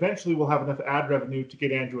 and eventually we'll have enough ad revenue to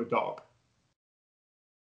get Andrew a dog.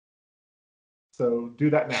 So do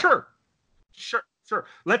that now. Sure.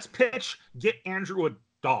 Let's pitch get Andrew a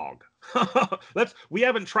dog. We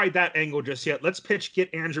haven't tried that angle just yet. Let's pitch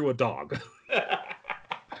get Andrew a dog.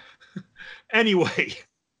 Anyway.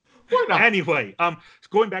 Why not? Anyway,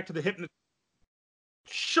 going back to the hypnotism.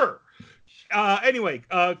 Sure.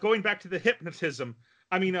 Going back to the hypnotism.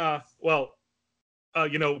 I mean,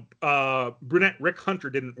 brunette Rick Hunter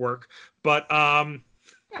didn't work, but going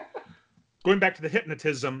back to the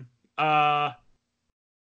hypnotism,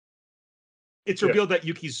 it's revealed that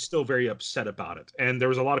Yuki's still very upset about it, and there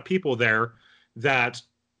was a lot of people there that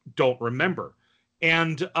don't remember.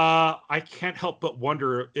 And I can't help but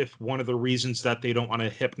wonder if one of the reasons that they don't want to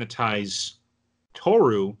hypnotize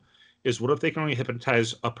Toru is what if they can only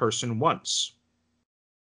hypnotize a person once?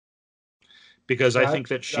 Because I think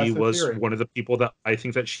that she was one of the people that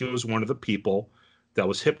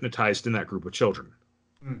was hypnotized in that group of children.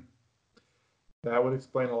 That would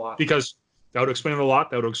explain a lot. Because that would explain a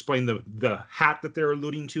lot. That would explain the hat that they're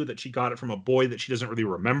alluding to, that she got it from a boy that she doesn't really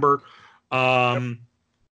remember.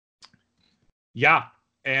 Yeah,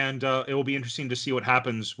 and it will be interesting to see what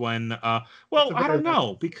happens when. I don't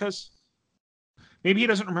know, because maybe he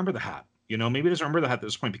doesn't remember the hat. Maybe he doesn't remember the hat at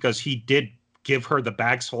this point because he did give her the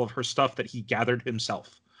bags full of her stuff that he gathered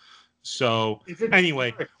himself. So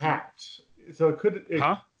anyway, hat. So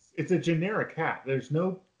it's a generic hat.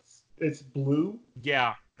 It's blue.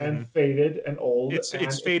 Yeah. And faded and old.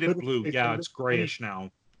 It's faded blue. It's grayish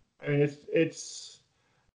now. I mean, it's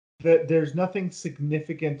that there's nothing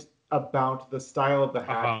significant about the style of the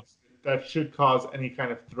hat that should cause any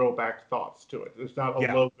kind of throwback thoughts to it. There's not a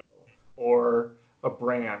logo or a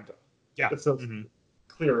brand. That's so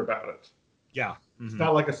clear about it. Yeah. It's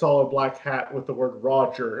not like a solid black hat with the word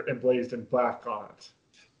Roger emblazoned in black on it.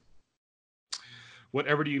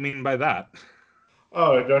 Whatever do you mean by that?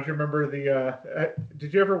 Oh, don't you remember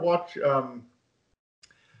did you ever watch it's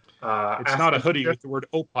not a hoodie with the word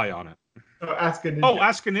Opie on it. Ask a Ninja. Oh,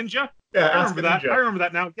 Ask a Ninja? Yeah, I remember that. I remember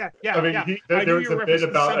that now. Yeah. I mean, there was a bit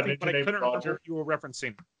about a ninja named Roger. You were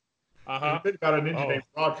referencing. A bit about a ninja named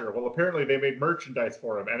Roger. Well, apparently they made merchandise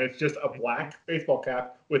for him, and it's just a black baseball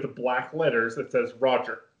cap with black letters that says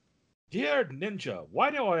Roger. Dear Ninja, why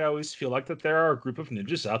do I always feel like that there are a group of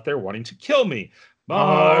ninjas out there wanting to kill me?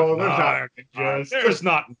 There's not ninjas. There's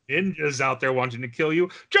not ninjas out there wanting to kill you.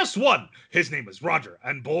 Just one. His name is Roger,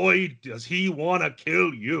 and boy, does he want to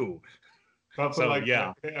kill you. Something like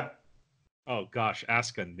that. Yeah. Oh gosh,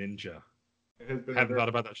 Ask a Ninja. Haven't thought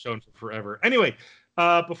about that show in forever. Anyway,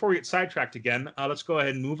 before we get sidetracked again, let's go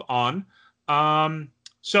ahead and move on.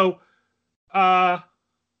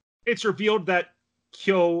 It's revealed that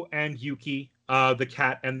Kyo and Yuki, the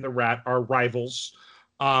cat and the rat, are rivals.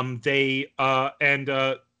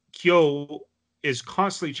 Kyo is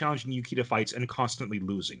constantly challenging Yuki to fights and constantly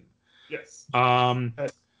losing. Yes.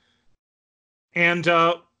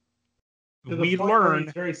 We learn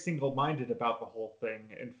he's very single-minded about the whole thing.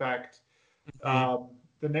 In fact,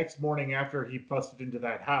 the next morning after he busted into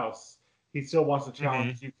that house, he still wants to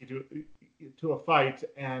challenge Yuki to a fight,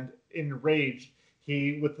 and enraged,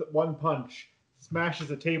 he, with one punch, smashes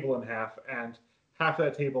a table in half, and half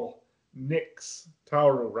that table nicks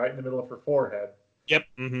Toru right in the middle of her forehead. Yep.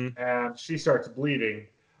 And she starts bleeding,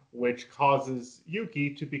 which causes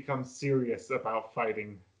Yuki to become serious about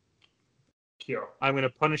fighting Kyo. I'm going to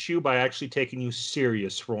punish you by actually taking you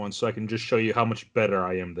serious for once, so I can just show you how much better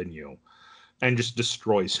I am than you. And just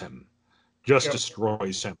destroys him.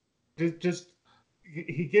 Destroys him.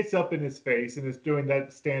 He gets up in his face and is doing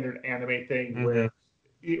that standard anime thing where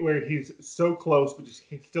he's so close, but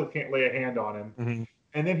he still can't lay a hand on him.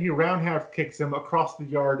 And then he roundhouse kicks him across the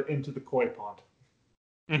yard into the koi pond.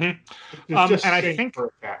 And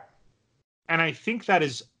I think that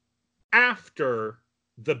is after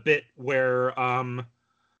the bit where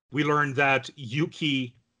we learned that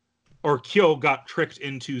Yuki or Kyo got tricked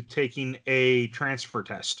into taking a transfer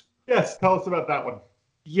test. Yes, tell us about that one.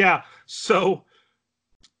 Yeah, so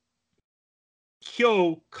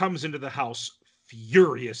Kyo comes into the house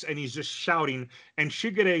furious, and he's just shouting, and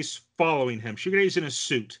Shigere's following him. Shigere's in a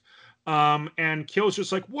suit. And Kyo's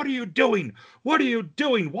just like, what are you doing? What are you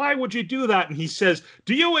doing? Why would you do that? And he says,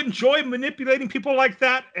 do you enjoy manipulating people like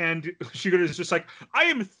that? And Shigere's just like, I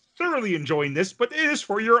am thoroughly enjoying this, but it is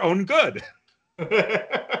for your own good.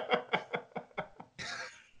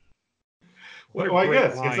 Well, I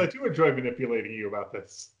guess I do enjoy manipulating you about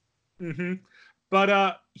this.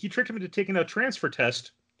 But he tricked him into taking a transfer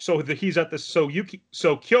test So he's at this. So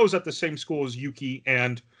Kyo's at the same school as Yuki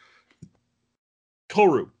and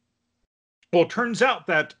Toru. Well, it turns out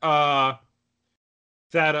that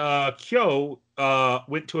Kyo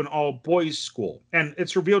went to an all-boys school, and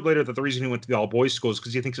it's revealed later that the reason he went to the all-boys school is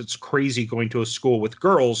because he thinks it's crazy going to a school with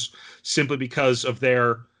girls simply because of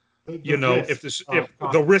their, if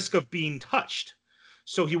the risk of being touched.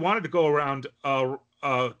 So he wanted to go around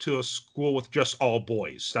to a school with just all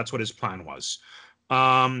boys. That's what his plan was.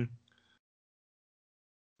 But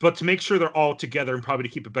to make sure they're all together and probably to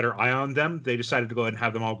keep a better eye on them, they decided to go ahead and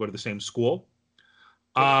have them all go to the same school.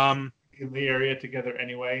 In the area together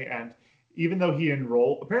anyway, and even though he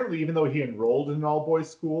enrolled in an all-boys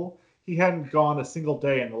school, he hadn't gone a single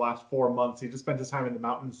day in the last 4 months. He just spent his time in the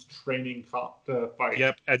mountains training to fight.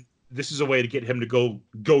 Yep, and this is a way to get him to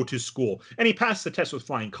go to school. And he passed the test with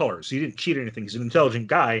flying colors. He didn't cheat or anything. He's an intelligent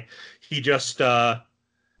guy. He just,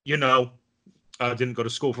 didn't go to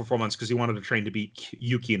school for 4 months because he wanted to train to beat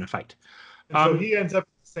Yuki in a fight. And so he ends up in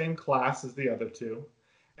the same class as the other two.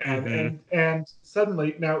 And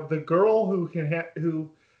suddenly, now the girl who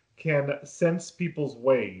can sense people's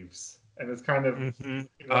waves and is kind of a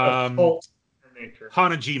cult in nature.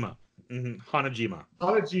 Hanajima. Hanajima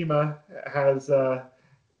has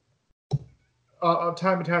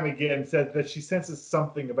time and time again said that she senses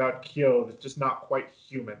something about Kyo that's just not quite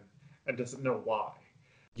human and doesn't know why.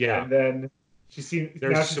 Yeah. And then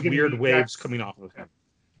there's some weird waves coming off of him.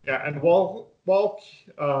 Yeah, and while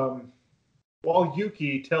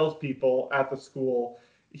Yuki tells people at the school,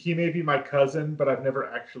 he may be my cousin, but I've never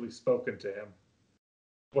actually spoken to him.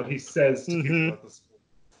 What he says to people at the school.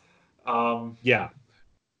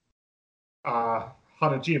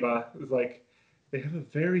 Hanajima is like, they have a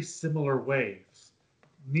very similar waves.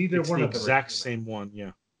 Neither one of them. It's the exact same one,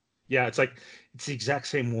 yeah. Yeah, it's like it's the exact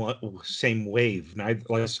same wave.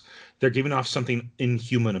 Unless they're giving off something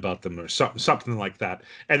inhuman about them or something like that,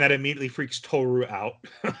 and that immediately freaks Toru out.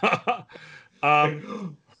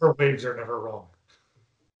 Her waves are never wrong.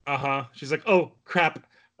 She's like, oh crap.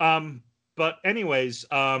 But anyways,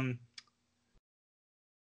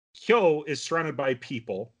 Kyo is surrounded by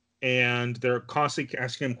people, and they're constantly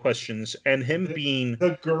asking him questions, and being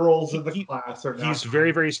the girls of the class are. He's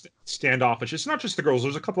very, very standoffish. It's not just the girls.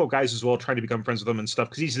 There's a couple of guys as well trying to become friends with him and stuff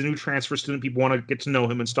because he's the new transfer student. People want to get to know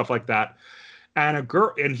him and stuff like that. And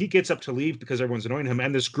he gets up to leave because everyone's annoying him.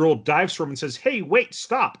 And this girl dives for him and says, "Hey, wait,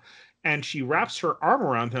 stop!" And she wraps her arm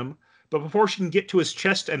around him, but before she can get to his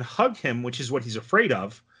chest and hug him, which is what he's afraid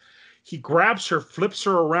of, he grabs her, flips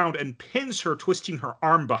her around, and pins her, twisting her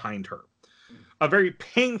arm behind her. A very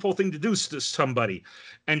painful thing to do to somebody.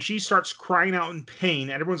 And she starts crying out in pain.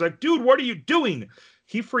 And everyone's like, dude, what are you doing?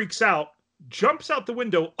 He freaks out, jumps out the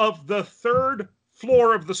window of the 3rd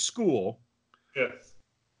floor of the school. Yes.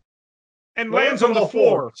 And lands on the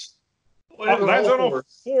floor. Lands on the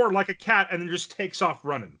floor like a cat and then just takes off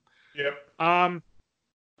running. Yep.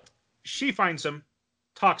 She finds him,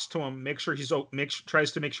 talks to him,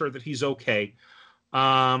 tries to make sure that he's okay.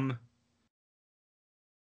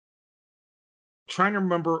 Trying to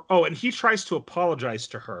remember. Oh, and he tries to apologize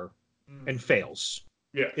to her and fails.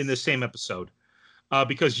 Yes. In the same episode,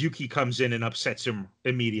 because Yuki comes in and upsets him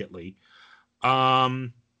immediately.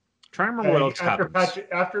 Trying to remember what else happens.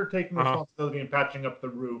 After taking responsibility and patching up the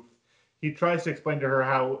roof, he tries to explain to her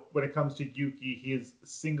how, when it comes to Yuki, he is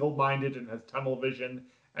single-minded and has tunnel vision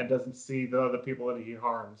and doesn't see the other people that he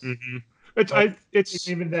harms. Even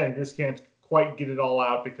then, he just can't quite get it all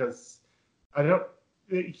out because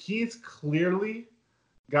he's clearly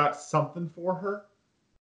got something for her.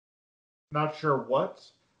 Not sure what,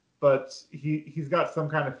 but he's got some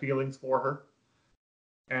kind of feelings for her.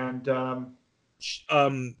 And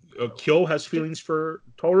Kyo has feelings for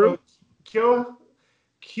Toru. Kyo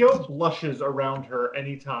blushes around her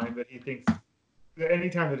anytime that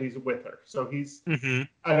he's with her. So he's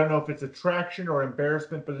I don't know if it's attraction or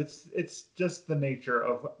embarrassment, but it's just the nature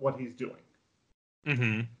of what he's doing.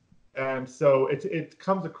 And so it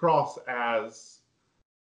comes across as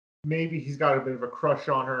maybe he's got a bit of a crush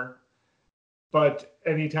on her, but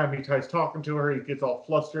anytime he tries talking to her, he gets all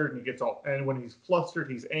flustered and when he's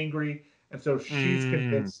flustered, he's angry. And so she's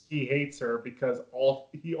convinced he hates her because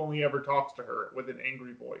he only ever talks to her with an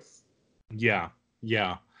angry voice. Yeah.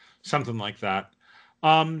 Something like that.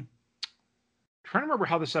 Trying to remember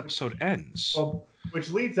how this episode ends. Well, which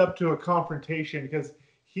leads up to a confrontation because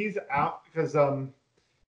he's out because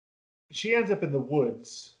she ends up in the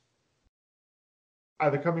woods,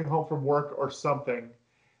 either coming home from work or something.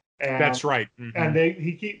 And, that's right. And they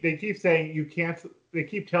keep saying you can't. They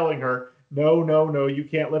keep telling her, no, you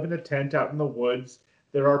can't live in a tent out in the woods.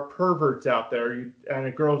 there are perverts out there, and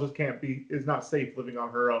a girl just is not safe living on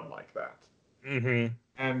her own like that. Mm-hmm.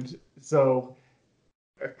 And so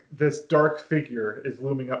this dark figure is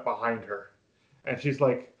looming up behind her, and she's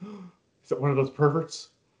like, "Is it one of those perverts?"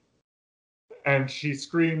 And she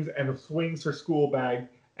screams and swings her school bag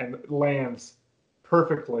and lands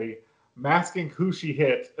perfectly, masking who she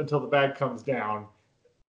hit until the bag comes down,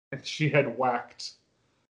 and she had whacked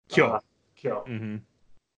Kyo. Kyo. Mm-hmm.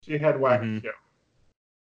 She had whacked Mm-hmm. Kyo.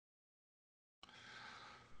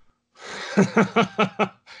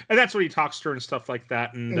 And that's when he talks to her and stuff like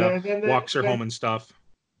that, and walks her home and stuff.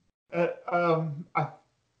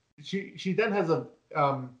 She then has a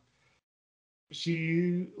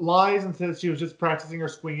she lies and says she was just practicing her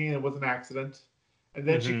swinging and it was an accident, and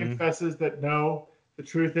then she confesses that no, the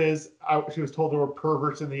truth is she was told there were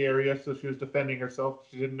perverts in the area, so she was defending herself.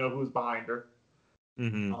 She didn't know who was behind her.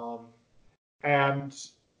 And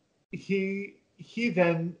he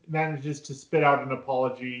then manages to spit out an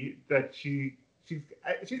apology that she's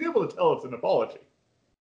able to tell it's an apology.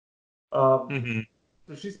 So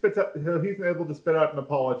she spits out. So he's able to spit out an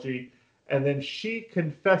apology, and then she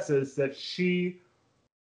confesses that she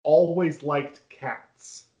always liked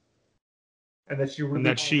cats, and that she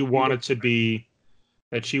wanted to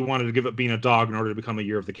give up being a dog in order to become a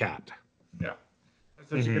year of the cat. Yeah.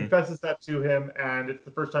 So she confesses that to him, and it's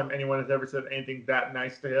the first time anyone has ever said anything that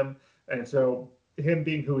nice to him. And so him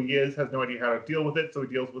being who he is, has no idea how to deal with it, so he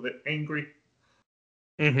deals with it angry.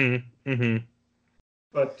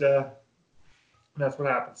 But that's what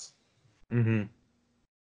happens. The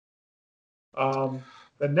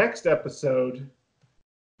next episode,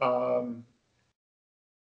 a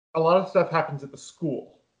lot of stuff happens at the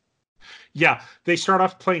school. Yeah, they start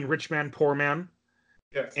off playing Rich Man, Poor Man.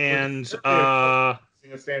 Yes, and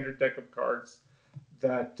using a standard deck of cards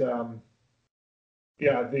that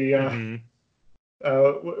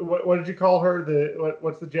what did you call her?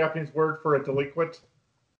 What's the Japanese word for a delinquent?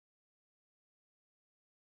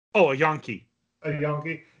 Oh, a Yankee. A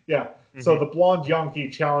Yankee, yeah. So the blonde Yankee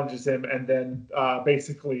challenges him, and then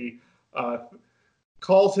basically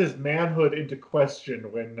calls his manhood into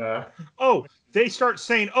question when. They start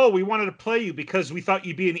saying, "Oh, we wanted to play you because we thought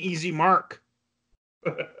you'd be an easy mark."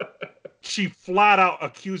 She flat out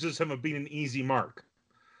accuses him of being an easy mark.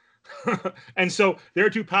 And so their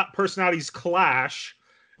two personalities clash,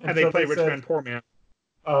 and they play Rich Man, Poor Man.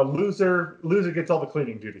 Loser gets all the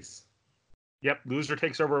cleaning duties. Yep, loser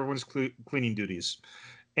takes over everyone's cleaning duties.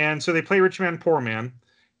 And so they play Rich Man, Poor Man,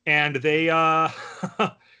 and they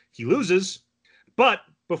he loses. But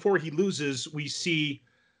before he loses, we see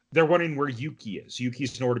they're wondering where Yuki is.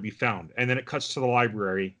 Yuki's nowhere to be found. And then it cuts to the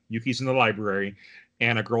library. Yuki's in the library,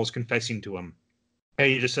 and a girl's confessing to him. And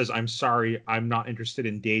he just says, "I'm sorry, I'm not interested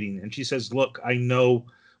in dating." And she says, "Look, I know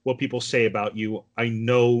what people say about you. I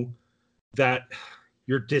know that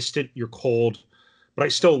you're distant, you're cold, but I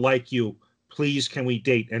still like you. Please, can we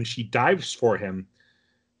date?" And she dives for him,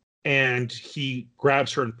 and he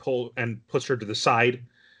grabs her and puts her to the side,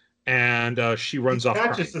 and she runs off.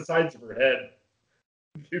 Catches the sides of her head.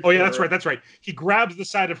 Oh yeah, that's right. He grabs the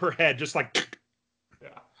side of her head, just like,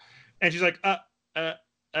 yeah. And she's like,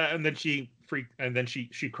 and then she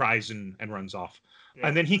cries and runs off. Yeah.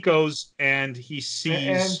 And then he goes and he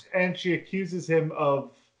sees, and she accuses him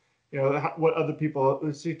of, what other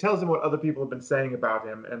people. She tells him what other people have been saying about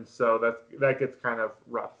him, and so that gets kind of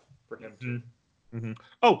rough for him too.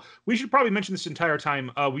 Oh, we should probably mention this entire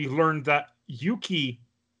time. We learned that Yuki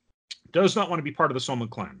does not want to be part of the Soma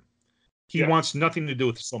clan. He wants nothing to do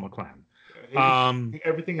with the Soma clan.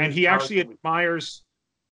 Everything. And he actually admires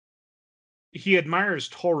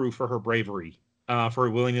Toru for her bravery, for her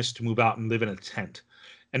willingness to move out and live in a tent.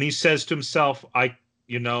 And he says to himself, I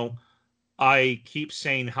keep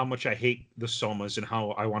saying how much I hate the Somas and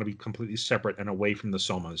how I want to be completely separate and away from the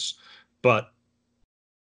Somas. But,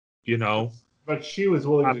 But she was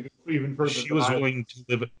willing to go even further. She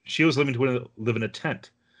was willing to live in a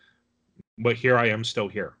tent. But here I am still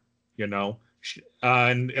here,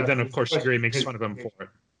 and then of course Shigure makes fun of him for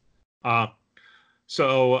it.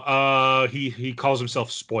 So he calls himself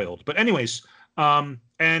spoiled. But anyways, and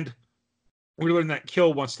we learn that Kyo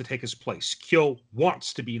wants to take his place. Kyo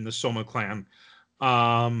wants to be in the Soma clan.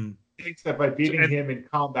 Except by beating him in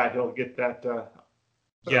combat, he'll get that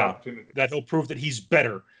opportunity. That he'll prove that he's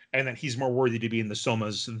better and that he's more worthy to be in the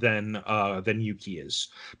Somas than Yuki is.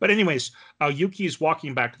 But anyways, Yuki is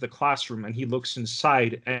walking back to the classroom, and he looks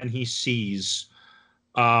inside, and he sees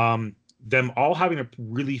them all having a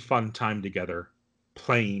really fun time together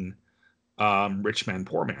playing Rich Man,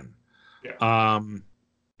 Poor Man. Yeah.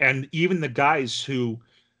 And even the guys who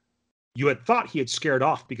you had thought he had scared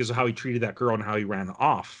off because of how he treated that girl and how he ran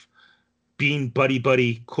off. Being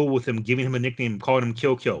buddy, cool with him, giving him a nickname, calling him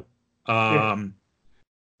Kyo,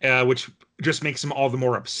 which just makes him all the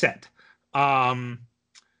more upset. And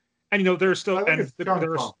there's still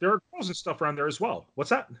there are girls and stuff around there as well. What's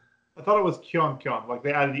that? I thought it was Kyon, like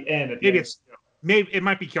they added the N. Maybe it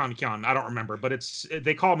might be Kyon. I don't remember, but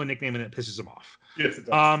they call him a nickname and it pisses him off. Yes, it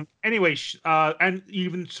does. Anyway, and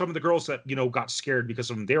even some of the girls that got scared because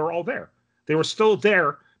of him, they were all there. They were still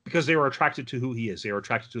there because they were attracted to who he is. They were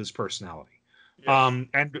attracted to his personality. Yeah.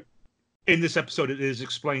 And in this episode, it is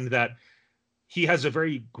explained that he has a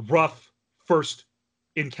very rough first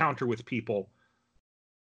encounter with people,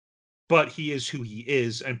 but he is who he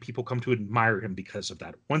is, and people come to admire him because of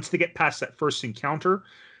that. Once they get past that first encounter,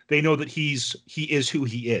 they know that he is who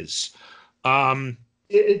he is. And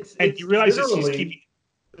you realize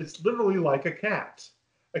it's literally like a cat.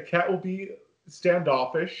 A cat will be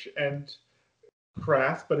standoffish and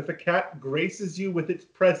crass, but if a cat graces you with its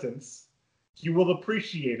presence, you will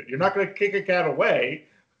appreciate it. You're not going to kick a cat away.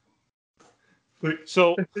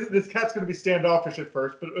 So this cat's going to be standoffish at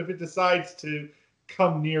first, but if it decides to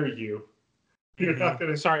come near you, you're not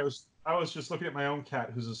going to. Sorry, I was just looking at my own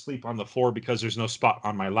cat who's asleep on the floor because there's no spot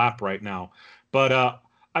on my lap right now. But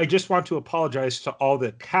I just want to apologize to all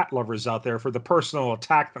the cat lovers out there for the personal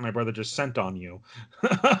attack that my brother just sent on you.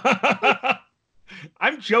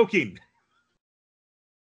 I'm joking.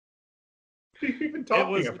 What are you even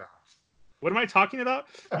talking about? What am I talking about?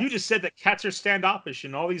 You just said that cats are standoffish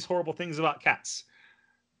and all these horrible things about cats.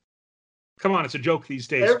 Come on, it's a joke these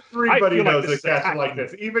days. Everybody knows that cats are like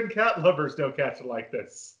this. Even cat lovers know cats are like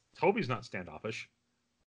this. Toby's not standoffish.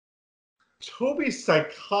 Toby's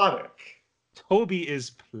psychotic. Toby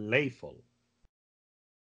is playful.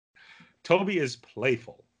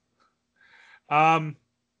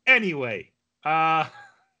 Anyway.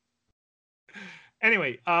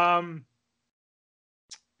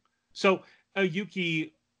 So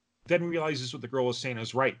Yuki then realizes what the girl was saying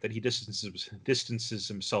is right, that he distances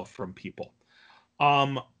himself from people.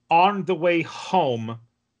 On the way home,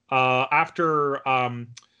 after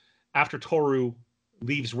Toru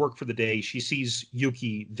leaves work for the day, she sees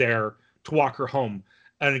Yuki there to walk her home.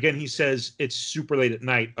 And again, he says, it's super late at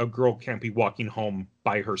night. A girl can't be walking home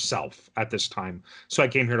by herself at this time. So I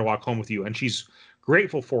came here to walk home with you. And she's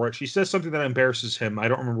grateful for it. She says something that embarrasses him. I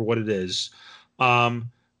don't remember what it is.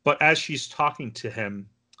 But as she's talking to him,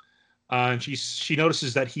 she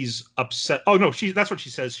notices that he's upset. Oh, no, that's what she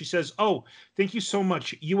says. She says, oh, thank you so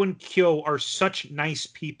much. You and Kyo are such nice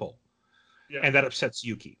people. Yeah. And that upsets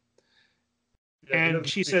Yuki. Yeah, and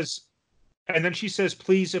she says,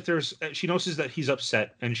 please, if there's, she notices that he's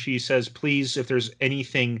upset. And she says, please, if there's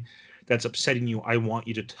anything that's upsetting you, I want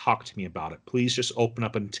you to talk to me about it. Please just open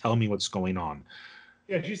up and tell me what's going on.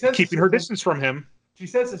 Yeah, she says, keeping her distance from him. She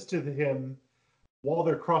says this to him while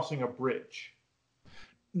they're crossing a bridge.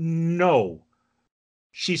 No.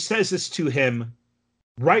 She says this to him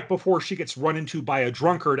right before she gets run into by a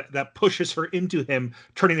drunkard that pushes her into him,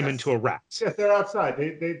 turning him into a rat. Yes, they're outside.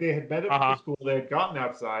 They had met at the school. They had gotten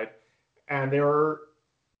outside, and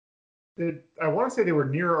I want to say they were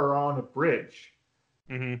near or on a bridge.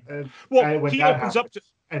 Mm-hmm. He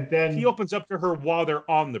opens up to her while they're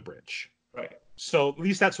on the bridge. Right. So at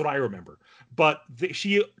least that's what I remember. But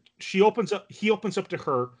he opens up to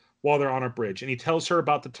her while they're on a bridge, and he tells her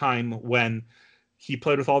about the time when he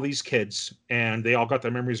played with all these kids and they all got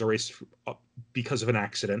their memories erased because of an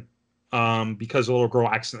accident, because a little girl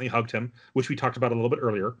accidentally hugged him, which we talked about a little bit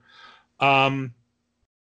earlier. And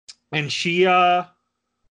she's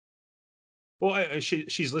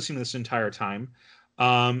listening this entire time,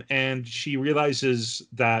 and she realizes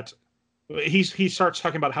that he starts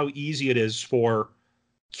talking about how easy it is for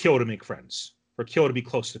Kyo to make friends, for Kyo to be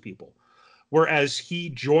close to people. Whereas he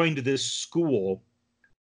joined this school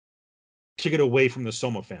to get away from the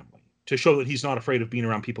Soma family, to show that he's not afraid of being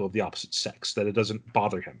around people of the opposite sex, that it doesn't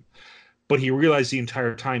bother him. But he realized the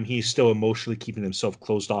entire time he's still emotionally keeping himself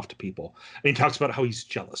closed off to people. And he talks about how he's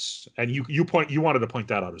jealous. And you wanted to point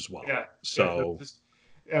that out as well. Yeah. So,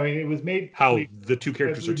 it was made how the two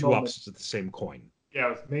characters are two opposites of the same coin. Yeah,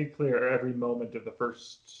 it was made clear every moment of the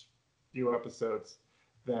first few episodes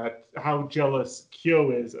that how jealous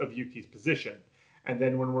Kyo is of Yuki's position. And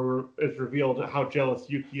then when it's revealed how jealous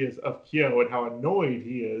Yuki is of Kyo and how annoyed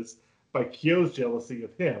he is by Kyo's jealousy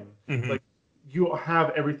of him, like, you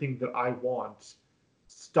have everything that I want.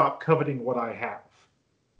 Stop coveting what I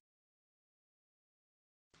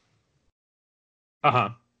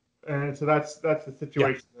have. And so that's the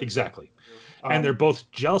situation. Yeah, exactly. And they're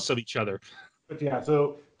both jealous of each other. But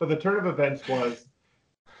the turn of events was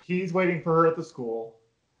he's waiting for her at the school.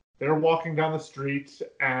 they're walking down the street,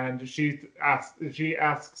 and she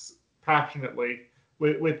asks passionately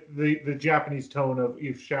with the Japanese tone of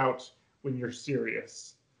you shout when you're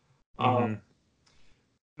serious. Mm-hmm.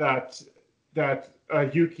 That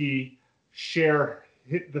Yuki share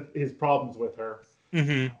his problems with her.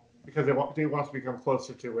 Mm-hmm. Because they want to become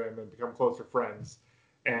closer to him and become closer friends.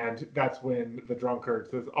 And that's when the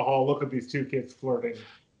drunkard says, "Oh, look at these two kids flirting."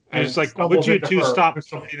 And it's like, would you two stop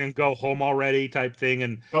flirting and go home already type thing?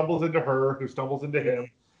 And stumbles into her, who stumbles into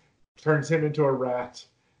him, turns him into a rat.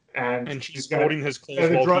 And she's holding his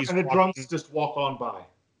clothes while he's and the drunks just walk on by.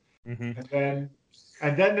 Mm-hmm.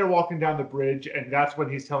 And then they're walking down the bridge, and that's when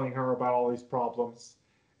he's telling her about all these problems.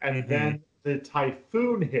 And then the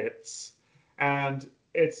typhoon hits, and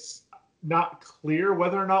it's not clear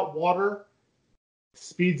whether or not water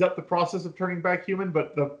speeds up the process of turning back human,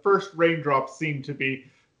 but the first raindrops seem to be,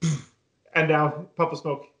 and now Puff of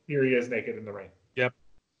Smoke, here he is naked in the rain. Yep,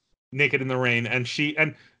 naked in the rain, and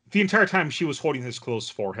the entire time she was holding his clothes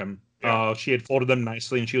for him. Yeah. She had folded them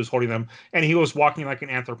nicely, and she was holding them, and he was walking like an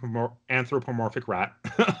anthropomorphic rat,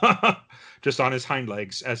 just on his hind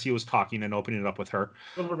legs as he was talking and opening it up with her.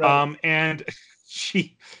 And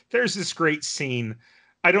there's this great scene.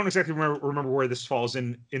 I don't exactly remember where this falls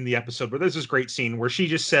in the episode, but there's this great scene where she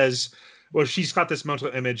just says, well, she's got this mental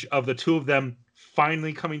image of the two of them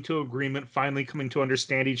finally coming to agreement, finally coming to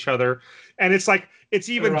understand each other, and it's like it's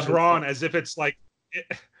even drawn as if it's like.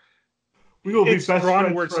 We will be best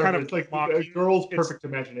friends where it's forever. kind of it's like a girl's perfect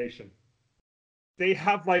imagination. They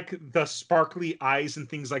have like the sparkly eyes and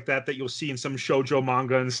things like that you'll see in some shoujo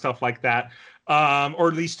manga and stuff like that, or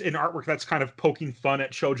at least in artwork that's kind of poking fun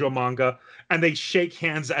at shoujo manga. And they shake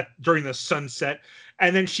hands during the sunset,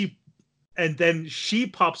 and then she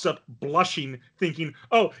pops up blushing, thinking,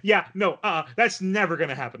 "Oh yeah, no, that's never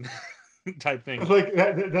gonna happen," type thing. It's like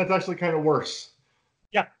that's actually kind of worse.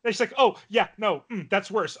 Yeah, they're just like, oh, yeah, no,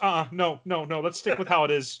 that's worse. No, let's stick with how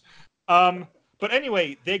it is. But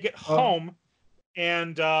anyway, they get home,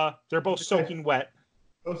 and they're both soaking wet.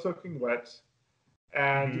 Both soaking wet.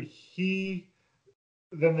 And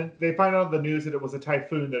then they find out the news that it was a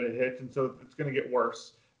typhoon that had hit, and so it's going to get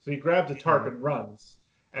worse. So he grabs a tarp and runs.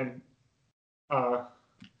 And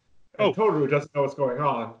Toru doesn't know what's going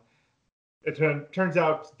on. It turns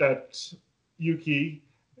out that Yuki,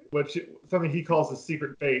 which something he calls a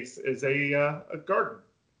secret base, is a garden.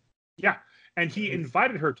 Yeah, and he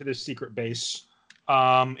invited her to this secret base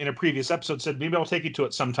in a previous episode, said, maybe I'll take you to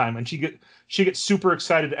it sometime. And she gets super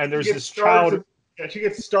excited, and there's this child. She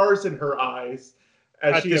gets stars in her eyes.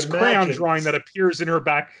 At this crayon drawing that appears in her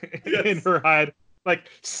back, in her head. Like,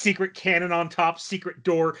 secret cannon on top, secret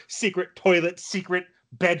door, secret toilet, secret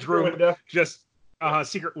bedroom, just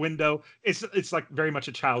secret window. It's like very much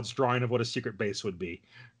a child's drawing of what a secret base would be.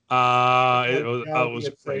 It's a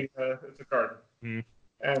garden. Mm-hmm.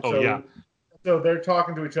 And so they're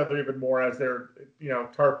talking to each other even more as they're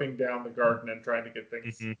tarping down the garden and trying to get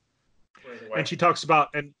things. Mm-hmm. And she talks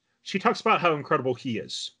about how incredible he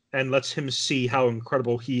is, and lets him see how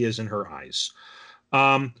incredible he is in her eyes.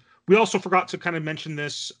 We also forgot to kind of mention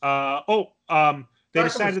this. They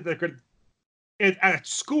decided they're good at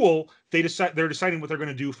school. They're deciding what they're going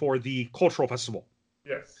to do for the cultural festival.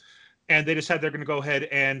 Yes. And they decide they're going to go ahead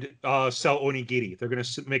and sell onigiri. They're going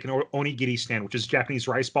to make an onigiri stand, which is Japanese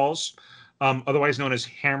rice balls, otherwise known as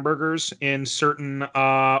hamburgers in certain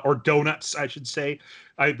or donuts, I should say.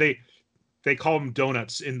 They call them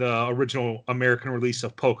donuts in the original American release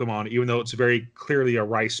of Pokemon, even though it's very clearly a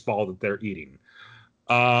rice ball that they're eating.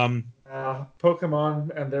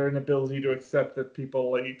 Pokemon and their inability to accept that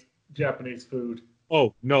people eat Japanese food.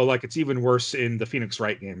 Oh, no, like it's even worse in the Phoenix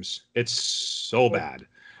Wright games. It's so bad.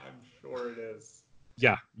 I'm sure it is.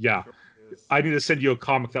 Yeah. Sure I need to send you a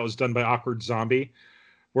comic that was done by Awkward Zombie,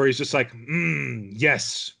 where he's just like,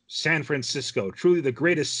 yes, San Francisco, truly the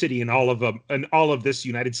greatest city in all of this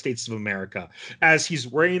United States of America. As he's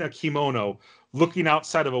wearing a kimono, looking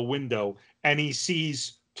outside of a window, and he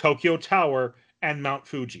sees Tokyo Tower and Mount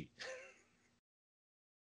Fuji.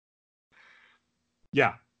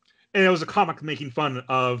 Yeah. And it was a comic making fun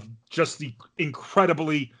of just the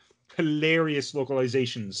incredibly hilarious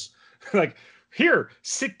localizations. Like, here,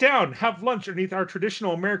 sit down, have lunch underneath our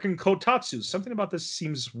traditional American kotatsu. Something about this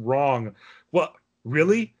seems wrong. Well,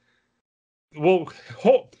 really? Well,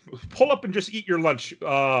 pull up and just eat your lunch,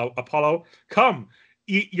 Apollo. Come,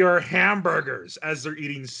 eat your hamburgers as they're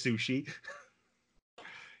eating sushi.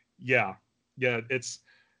 Yeah, it's...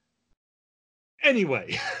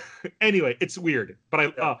 Anyway, it's weird,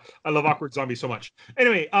 but I love Awkward Zombie so much.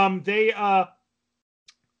 Anyway,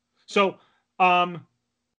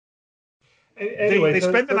 Anyway, they so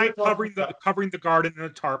spend the they're night talking covering the garden in a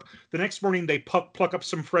tarp. The next morning, they pluck up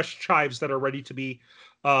some fresh chives that are ready to be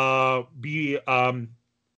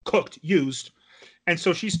cooked, used, and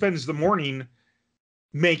so she spends the morning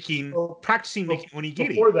practicing making onigiri.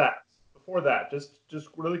 Before that, just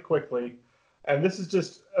really quickly, and this is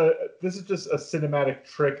just a cinematic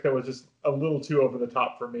trick that was just a little too over the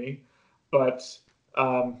top for me, but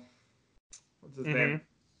what's his name?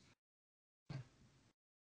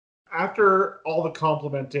 After all the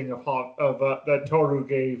complimenting that Toru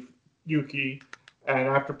gave Yuki, and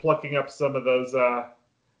after plucking up some of those the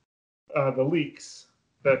leeks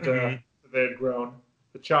that they had grown,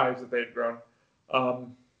 the chives that they had grown,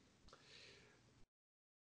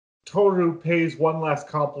 Toru pays one last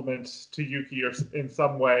compliment to Yuki or in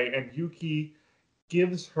some way, and Yuki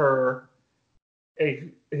gives her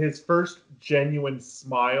his first genuine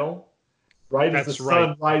smile right as the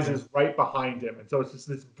sun rises right behind him. And so it's just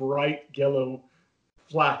this bright yellow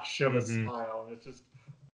flash of a smile. And it's just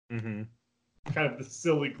kind of the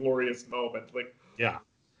silly, glorious moment. Like, yeah,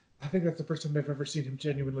 I think that's the first time I've ever seen him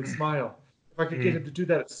genuinely smile. If I could get him to do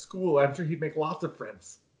that at school, I'm sure he'd make lots of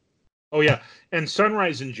friends. Oh, yeah. And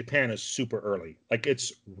sunrise in Japan is super early. Like,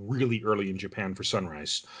 it's really early in Japan for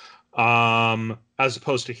sunrise. As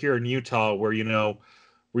opposed to here in Utah, where,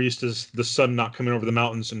 we're used to the sun not coming over the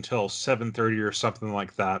mountains until 7:30 or something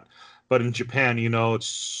like that. But in Japan,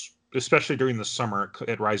 it's especially during the summer,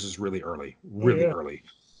 it rises really early, early.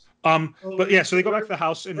 But yeah, so they go back to the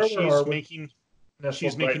house and she's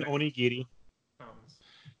making onigiri,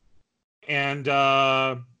 and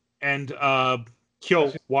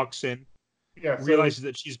Kyo walks in, realizes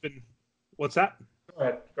that she's been. What's that?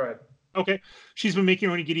 Go ahead. Okay, she's been making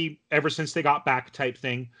onigiri ever since they got back, type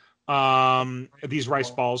thing. These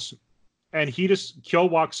rice balls, and Kyo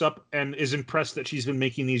walks up and is impressed that she's been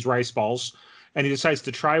making these rice balls, and he decides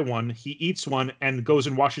to try one. He eats one and goes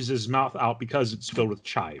and washes his mouth out because it's filled with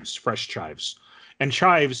chives, fresh chives, and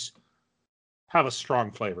chives have a strong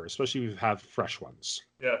flavor, especially if you have fresh ones.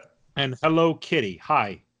 Yeah. And Hello Kitty,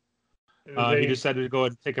 hi. He decided to go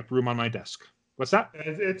and take up room on my desk. What's that?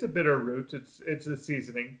 It's a bitter root. It's a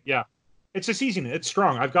seasoning. Yeah, it's a seasoning. It's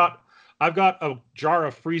strong. I've got a jar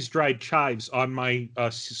of freeze-dried chives on my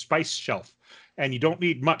spice shelf, and you don't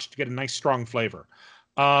need much to get a nice strong flavor.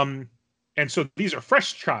 And so these are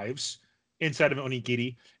fresh chives inside of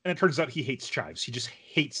onigiri, and it turns out he hates chives. He just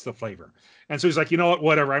hates the flavor. And so he's like, you know what,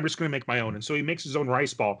 whatever, I'm just going to make my own. And so he makes his own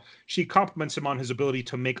rice ball. She compliments him on his ability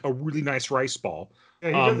to make a really nice rice ball. Yeah,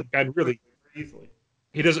 he does it and really easily.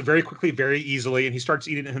 He does it very quickly, very easily, and he starts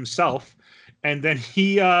eating it himself. And then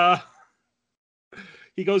he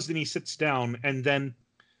goes and he sits down, and then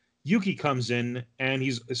Yuki comes in and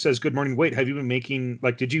he says, "Good morning. Wait, have you been making,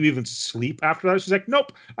 did you even sleep after that?" She's like,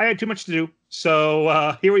 "Nope, I had too much to do.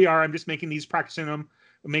 So here we are. I'm just making these, practicing them,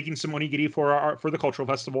 making some onigiri for the cultural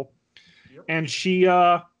festival." Yep. And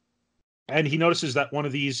he notices that one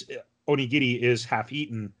of these onigiri is half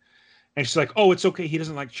eaten. And she's like, "Oh, it's okay. He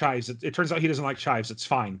doesn't like chives. It turns out he doesn't like chives. It's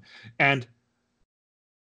fine." And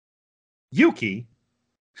Yuki,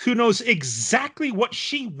 who knows exactly what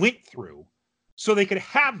she went through so they could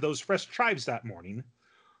have those fresh chives that morning,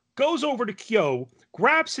 goes over to Kyo,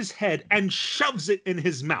 grabs his head, and shoves it in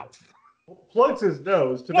his mouth. Plugs his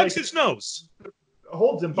nose.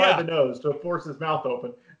 Holds him by the nose to force his mouth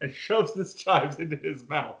open, and shoves this chives into his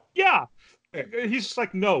mouth. Yeah. He's just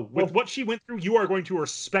like, no, with what she went through, you are going to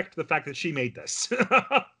respect the fact that she made this.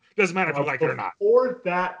 Doesn't matter if you like it or not. Before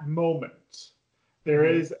that moment, there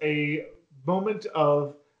is a moment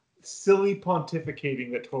of silly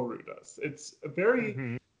pontificating that Toru does. It's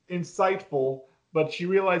very insightful, but she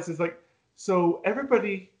realizes, so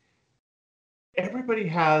everybody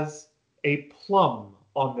has a plum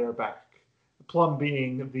on their back. The plum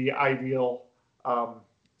being the ideal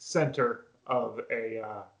center of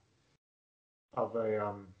one of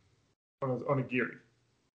those onigiri.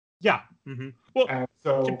 Yeah. Well,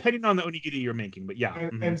 so, depending on the onigiri you're making, but yeah.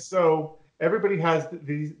 And so everybody has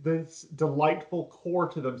this delightful core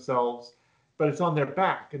to themselves, but it's on their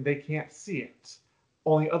back and they can't see it.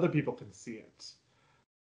 Only other people can see it.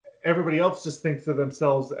 Everybody else just thinks of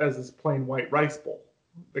themselves as this plain white rice bowl.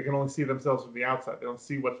 They can only see themselves from the outside. They don't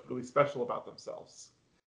see what's really special about themselves.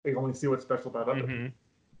 They only see what's special about other people.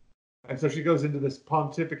 And so she goes into this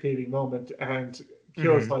pontificating moment, and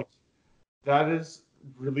Kyo's like, "That is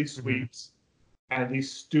really sweet and the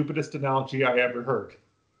stupidest analogy I ever heard."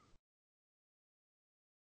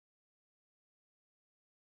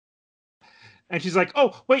 And she's like,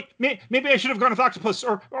 "Oh, wait, maybe I should have gone with octopus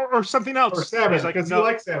or something else." Or salmon, because you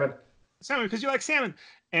like salmon. Salmon, because you like salmon.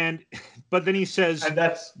 And but then he says, And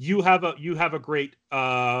that's you have a great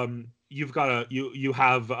you've got a you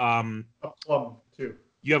have a plum too.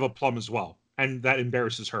 you have a plum as well, and that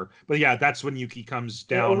embarrasses her. But yeah, that's when Yuki comes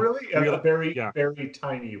Oh, down. really? A very, very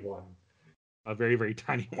tiny one. A very, very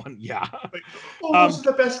tiny one. Yeah. Like, those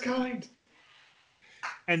are the best kind.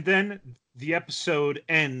 And then the episode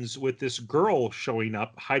ends with this girl showing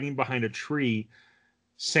up, hiding behind a tree,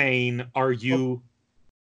 saying, "Are you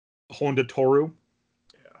Honda Toru?"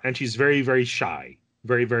 Yeah. And she's very, very shy.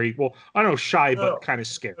 Very, very well. I don't know, shy, but kind of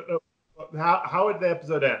scared. How the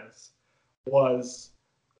episode ends was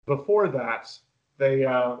before that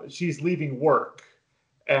she's leaving work,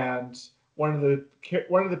 and one of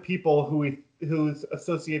the people who's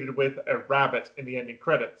associated with a rabbit in the ending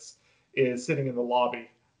credits is sitting in the lobby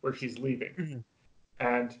where she's leaving. Mm-hmm.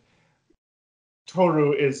 And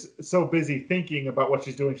Toru is so busy thinking about what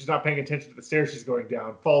she's doing, she's not paying attention to the stairs she's going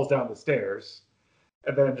down, falls down the stairs,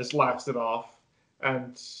 and then just laughs it off.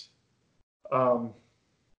 And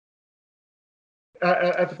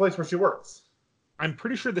at the place where she works. I'm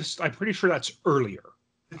pretty sure that's earlier.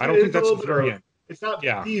 I don't think that's the very end. It's not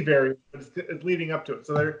the very, but it's leading up to it.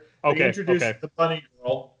 So they introduce the bunny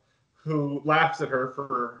girl who laughs at her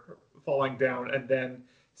for falling down and then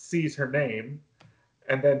sees her name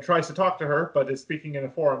and then tries to talk to her, but is speaking in a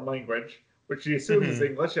foreign language, which she assumes is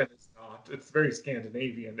English, and it's not. It's very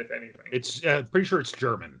Scandinavian, if anything. It's pretty sure it's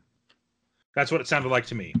German. That's what it sounded like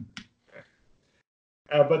to me.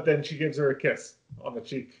 But then she gives her a kiss on the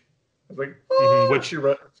cheek. I was like, oh! Which she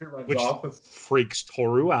runs off. Freaks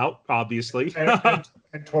Toru out, obviously. and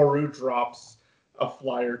Toru drops a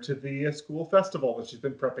flyer to the school festival that she's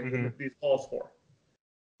been prepping these balls for.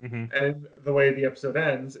 Mm-hmm. And the way the episode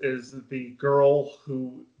ends is the girl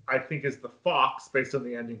who I think is the fox, based on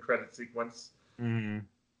the ending credit sequence,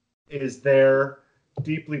 is there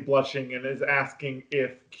deeply blushing and is asking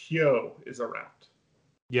if Kyo is around.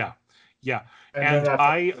 Yeah. Yeah. And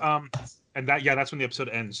that's when the episode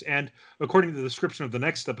ends. And according to the description of the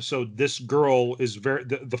next episode, this girl is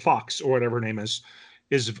the fox, or whatever her name is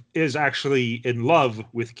actually in love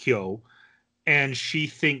with Kyo, and she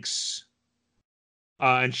thinks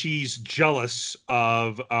and she's jealous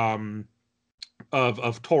of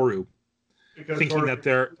Toru, thinking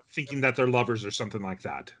that they're lovers or something like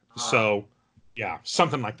that. So yeah,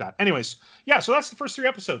 something like that. Anyways, yeah, so that's the first 3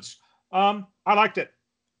 episodes. I liked it.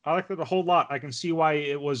 I liked it a whole lot. I can see why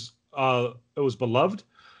it was beloved.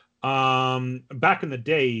 Back in the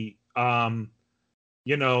day,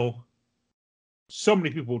 so many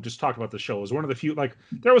people just talked about the show. It was one of the few,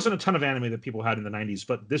 there wasn't a ton of anime that people had in the 90s,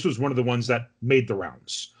 but this was one of the ones that made the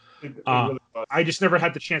rounds. It really was. I just never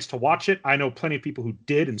had the chance to watch it. I know plenty of people who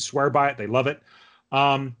did and swear by it. They love it.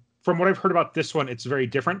 From what I've heard about this one, it's very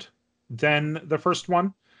different than the first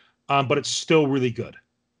one, but it's still really good.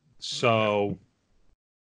 So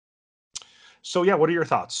yeah, what are your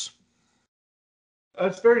thoughts?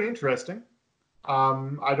 It's very interesting.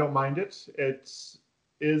 I don't mind it. It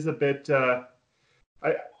is a bit.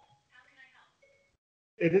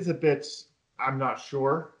 It is a bit. I'm not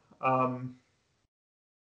sure. I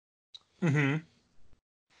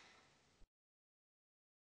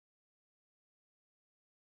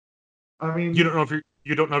mean, you don't know if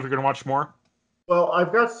you're going to watch more. Well,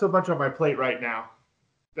 I've got so much on my plate right now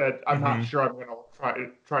that I'm not sure I'm going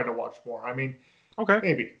to try to watch more. I mean, okay,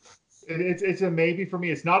 maybe it's a maybe for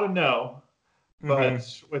me. It's not a no, but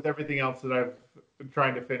with everything else that I've been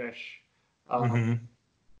trying to finish,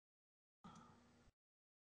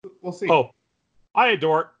 we'll see. Oh, I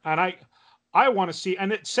adore it, and I want to see.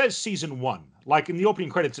 And it says season 1. Like in the opening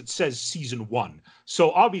credits, it says season 1.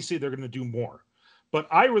 So obviously they're going to do more. But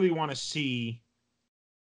I really want to see,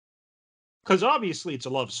 because obviously it's a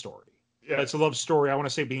love story. Yeah. It's a love story, I want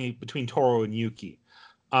to say, between Toru and Yuki.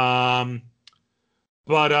 But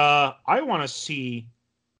I want to see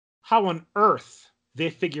how on earth they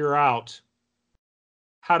figure out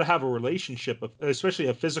how to have a relationship, especially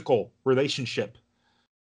a physical relationship,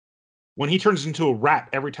 when he turns into a rat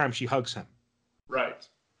every time she hugs him. Right.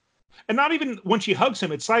 And not even when she hugs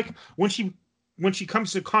him, it's like when she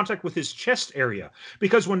comes into contact with his chest area.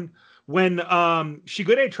 Because when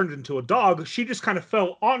Shigure turned into a dog, she just kind of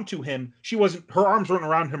fell onto him. Her arms weren't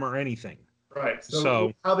around him or anything. Right.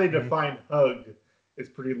 So how they define hug is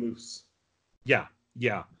pretty loose. Yeah.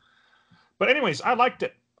 Yeah. But anyways, I liked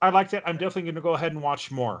it. I'm definitely going to go ahead and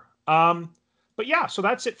watch more. But yeah, so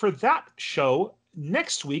that's it for that show.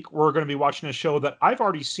 Next week, we're going to be watching a show that I've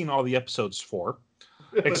already seen all the episodes for,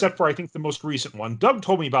 except for, I think, the most recent one. Doug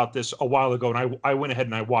told me about this a while ago, and I went ahead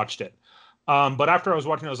and I watched it. But after I was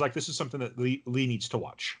watching, I was like, this is something that Lee needs to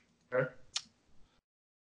watch. Okay.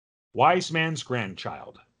 Wise Man's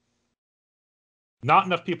Grandchild. Not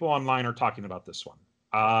enough people online are talking about this one.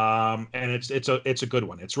 And it's a good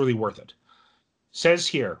one. It's really worth it. Says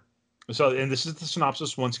here, and this is the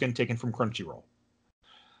synopsis once again taken from Crunchyroll.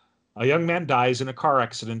 A young man dies in a car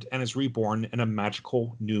accident and is reborn in a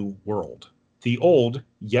magical new world. The old,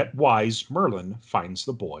 yet wise Merlin finds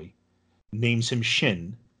the boy, names him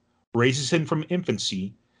Shin, raises him from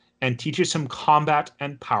infancy, and teaches him combat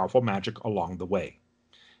and powerful magic along the way.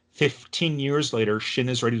 15 years later, Shin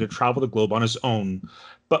is ready to travel the globe on his own,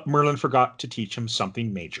 but Merlin forgot to teach him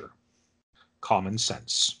something major. Common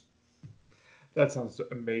sense. That sounds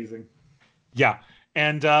amazing. Yeah.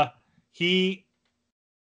 And I'll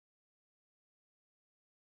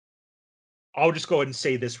just go ahead and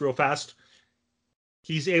say this real fast.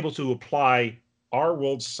 He's able to apply our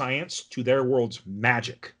world's science to their world's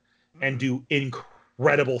magic and do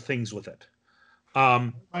incredible things with it.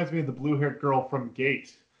 Reminds me of the blue-haired girl from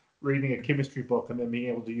Gate reading a chemistry book and then being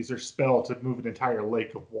able to use her spell to move an entire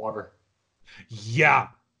lake of water. Yeah.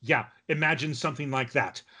 Imagine something like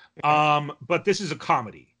that. But this is a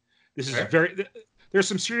comedy. This is there's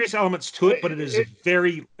some serious elements to it, but it's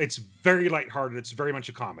very lighthearted. It's very much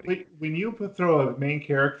a comedy. When you throw a main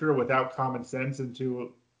character without common sense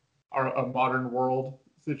into a modern world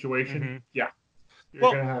situation,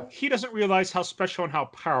 he doesn't realize how special and how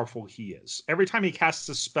powerful he is. Every time he casts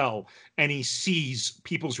a spell and he sees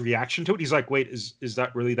people's reaction to it, he's like, wait, is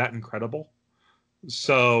that really that incredible?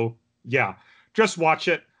 So, yeah, just watch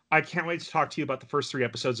it. I can't wait to talk to you about the first 3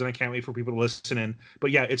 episodes, and I can't wait for people to listen in.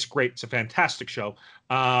 But yeah, it's great. It's a fantastic show.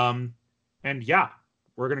 And yeah,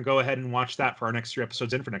 we're going to go ahead and watch that for our next 3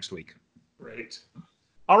 episodes in for next week. Great.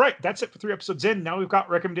 All right, that's it for 3 episodes in. Now we've got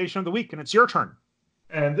recommendation of the week, and it's your turn.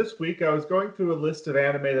 And this week I was going through a list of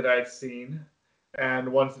anime that I'd seen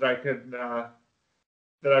and ones that I could that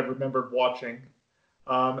I remembered watching.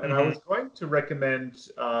 And I was going to recommend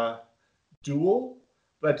Duel,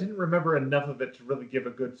 but I didn't remember enough of it to really give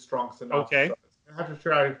a good, strong synopsis. Okay. I have to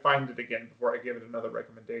try to find it again before I give it another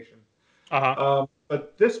recommendation.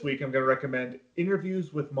 But this week I'm going to recommend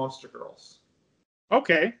Interviews with Monster Girls.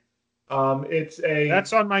 Okay.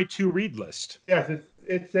 That's on my to read list. Yes,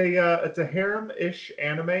 it's a harem-ish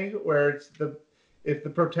anime where if the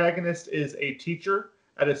protagonist is a teacher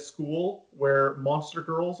at a school where monster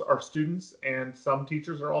girls are students and some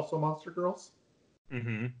teachers are also monster girls.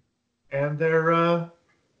 Mm-hmm. And they're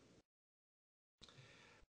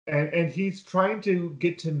and he's trying to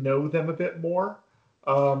get to know them a bit more.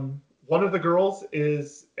 One of the girls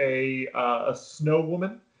is a snow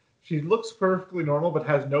woman. She looks perfectly normal but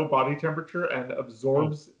has no body temperature and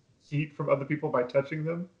absorbs heat from other people by touching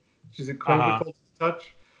them. She's incredibly cold to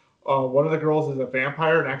touch. One of the girls is a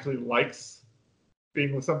vampire and actually likes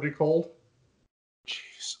being with somebody cold.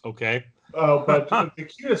 Jeez. Okay. But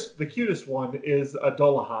the cutest one is a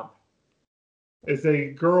Dullahan. Is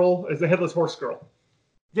a headless horse girl.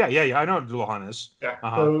 Yeah. I know what Dullahan is. Yeah.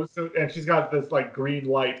 So and she's got this like green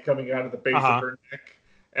light coming out of the base of her neck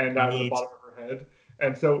and out of the bottom of her head.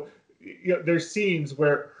 And so there's scenes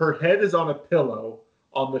where her head is on a pillow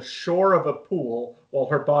on the shore of a pool while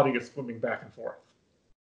her body is swimming back and forth.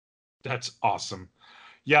 That's awesome.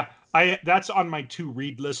 Yeah, that's on my to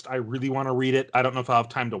read list. I really want to read it. I don't know if I'll have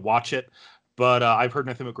time to watch it, but I've heard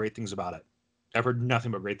nothing but great things about it.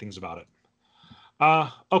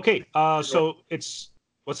 Okay. So it's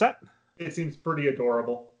what's that? It seems pretty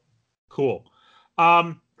adorable. Cool.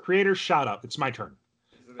 Creator shout out. It's my turn.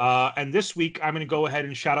 And this week I'm going to go ahead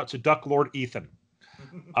and shout out to Duck Lord Ethan.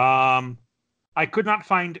 I could not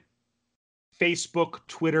find Facebook,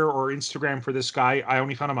 Twitter, or Instagram for this guy. I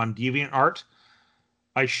only found him on DeviantArt.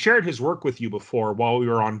 I shared his work with you before while we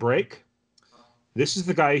were on break. This is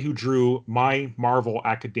the guy who drew My Marvel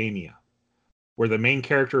Academia, where the main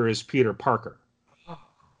character is Peter Parker.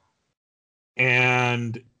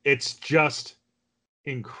 And it's just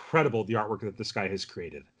incredible, the artwork that this guy has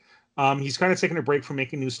created. He's kind of taken a break from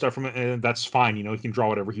making new stuff from it, and that's fine. He can draw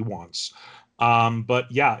whatever he wants.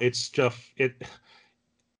 But yeah, it's just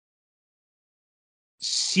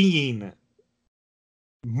seeing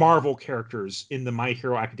Marvel characters in the My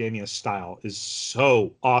Hero Academia style is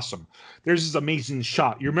so awesome. There's this amazing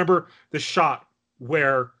shot. You remember the shot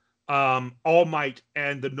where All Might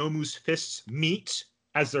and the Nomu's fists meet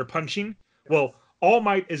as they're punching? Well, All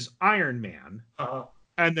Might is Iron Man,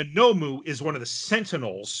 and the Nomu is one of the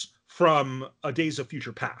Sentinels from Days of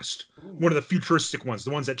Future Past. One of the futuristic ones,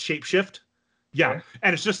 the ones that shapeshift. Yeah, okay.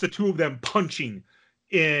 And it's just the two of them punching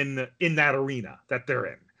in that arena that they're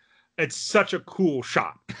in. It's such a cool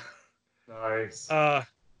shot. Nice.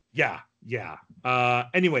 Yeah.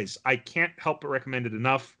 Anyways, I can't help but recommend it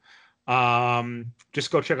enough.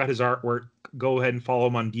 Just go check out his artwork. Go ahead and follow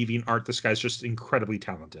him on DeviantArt. This guy's just incredibly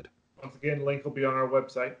talented. Once again, link will be on our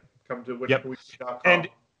website. Come to whitakerweekly.com. And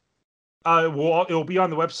it'll be on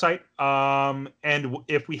the website. And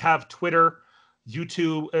if we have Twitter,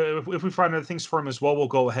 YouTube, if we find other things for him as well, we'll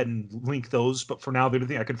go ahead and link those. But for now, the only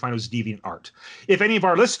thing I can find was DeviantArt. If any of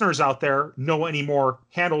our listeners out there know any more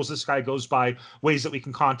handles this guy goes by, ways that we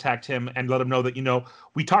can contact him and let him know that,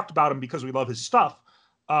 we talked about him because we love his stuff,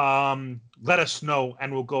 let us know,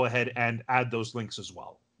 and we'll go ahead and add those links as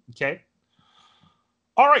well. Okay?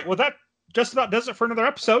 All right. Well, that just about does it for another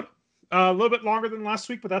episode. A little bit longer than last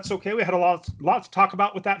week, but that's okay. We had a lot to talk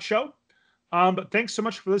about with that show. But thanks so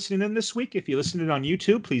much for listening in this week. If you listened in on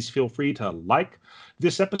YouTube, please feel free to like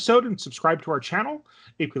this episode and subscribe to our channel.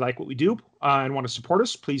 If you like what we do and want to support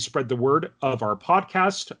us, please spread the word of our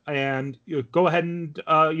podcast and go ahead and,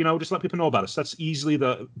 just let people know about us. That's easily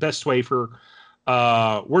the best way for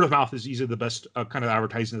word of mouth is easily the best kind of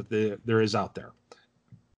advertising that there is out there.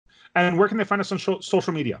 And where can they find us on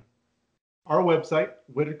social media? Our website,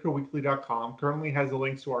 whitakerweekly.com, currently has the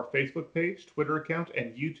links to our Facebook page, Twitter account,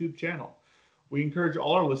 and YouTube channel. We encourage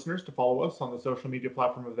all our listeners to follow us on the social media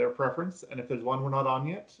platform of their preference, and if there's one we're not on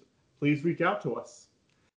yet, please reach out to us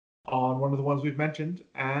on one of the ones we've mentioned,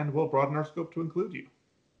 and we'll broaden our scope to include you.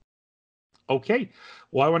 Okay.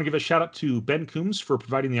 Well, I want to give a shout out to Ben Coombs for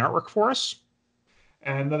providing the artwork for us.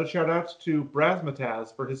 And another shout out to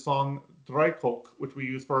Brazmataz for his song Dreikolk, which we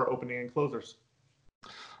use for our opening and closers.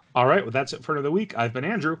 All right. Well, that's it for another week. I've been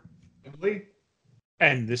Andrew. And Lee.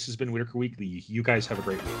 And this has been Whitaker Weekly. You guys have a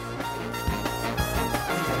great week.